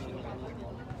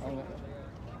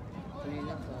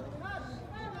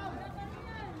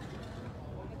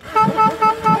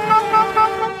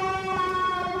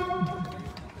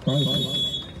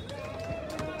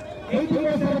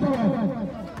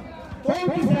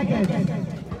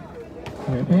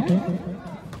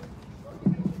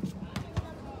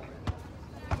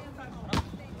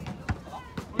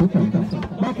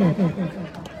 Seconds.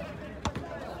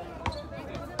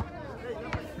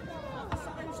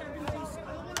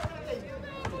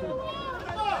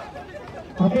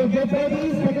 Okay, get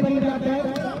ready. Second minute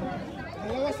natin.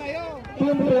 Dalawa sa'yo.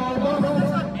 Team Bravo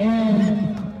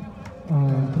and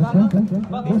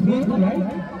this game, right?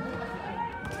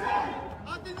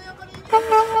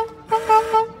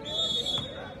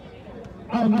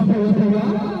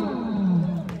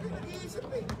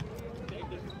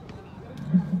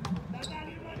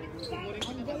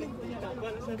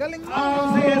 Ang galing mo.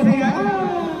 Sige.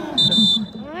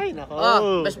 Ay, nako.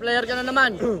 Best player ka na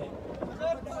naman.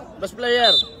 Best player.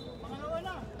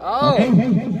 Oh.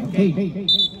 Hey.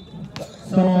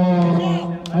 So,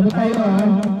 ano tayo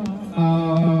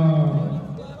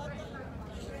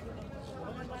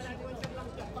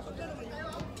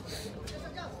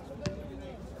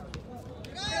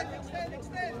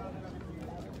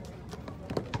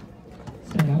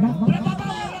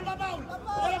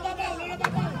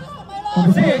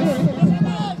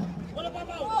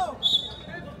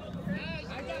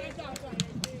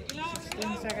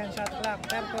Second shot clock.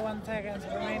 31 seconds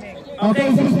remaining. Okay,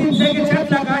 16 seconds shot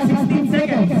clock, 16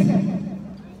 seconds.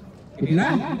 Sige na.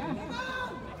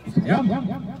 Yup.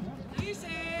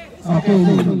 Okay.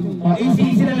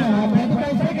 Easy na lang.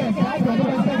 25 seconds.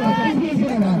 25 seconds. Easy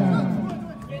na lang.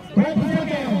 20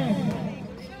 seconds.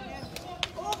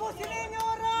 Ubusin niyo yung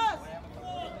oras!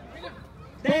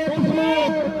 10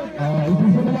 seconds.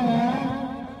 Easy na lang, ha?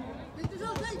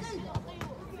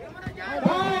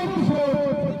 5 shoot.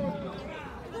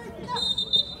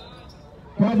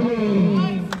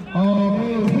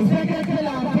 Okay, 6 seconds na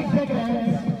lang. 6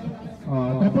 seconds.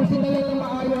 Tapusin na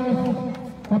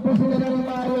lang ng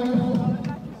maayos.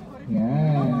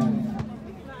 Yan.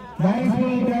 Nice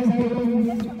game.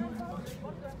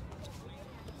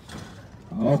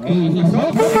 Okay.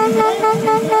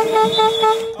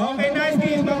 Okay, nice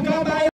game.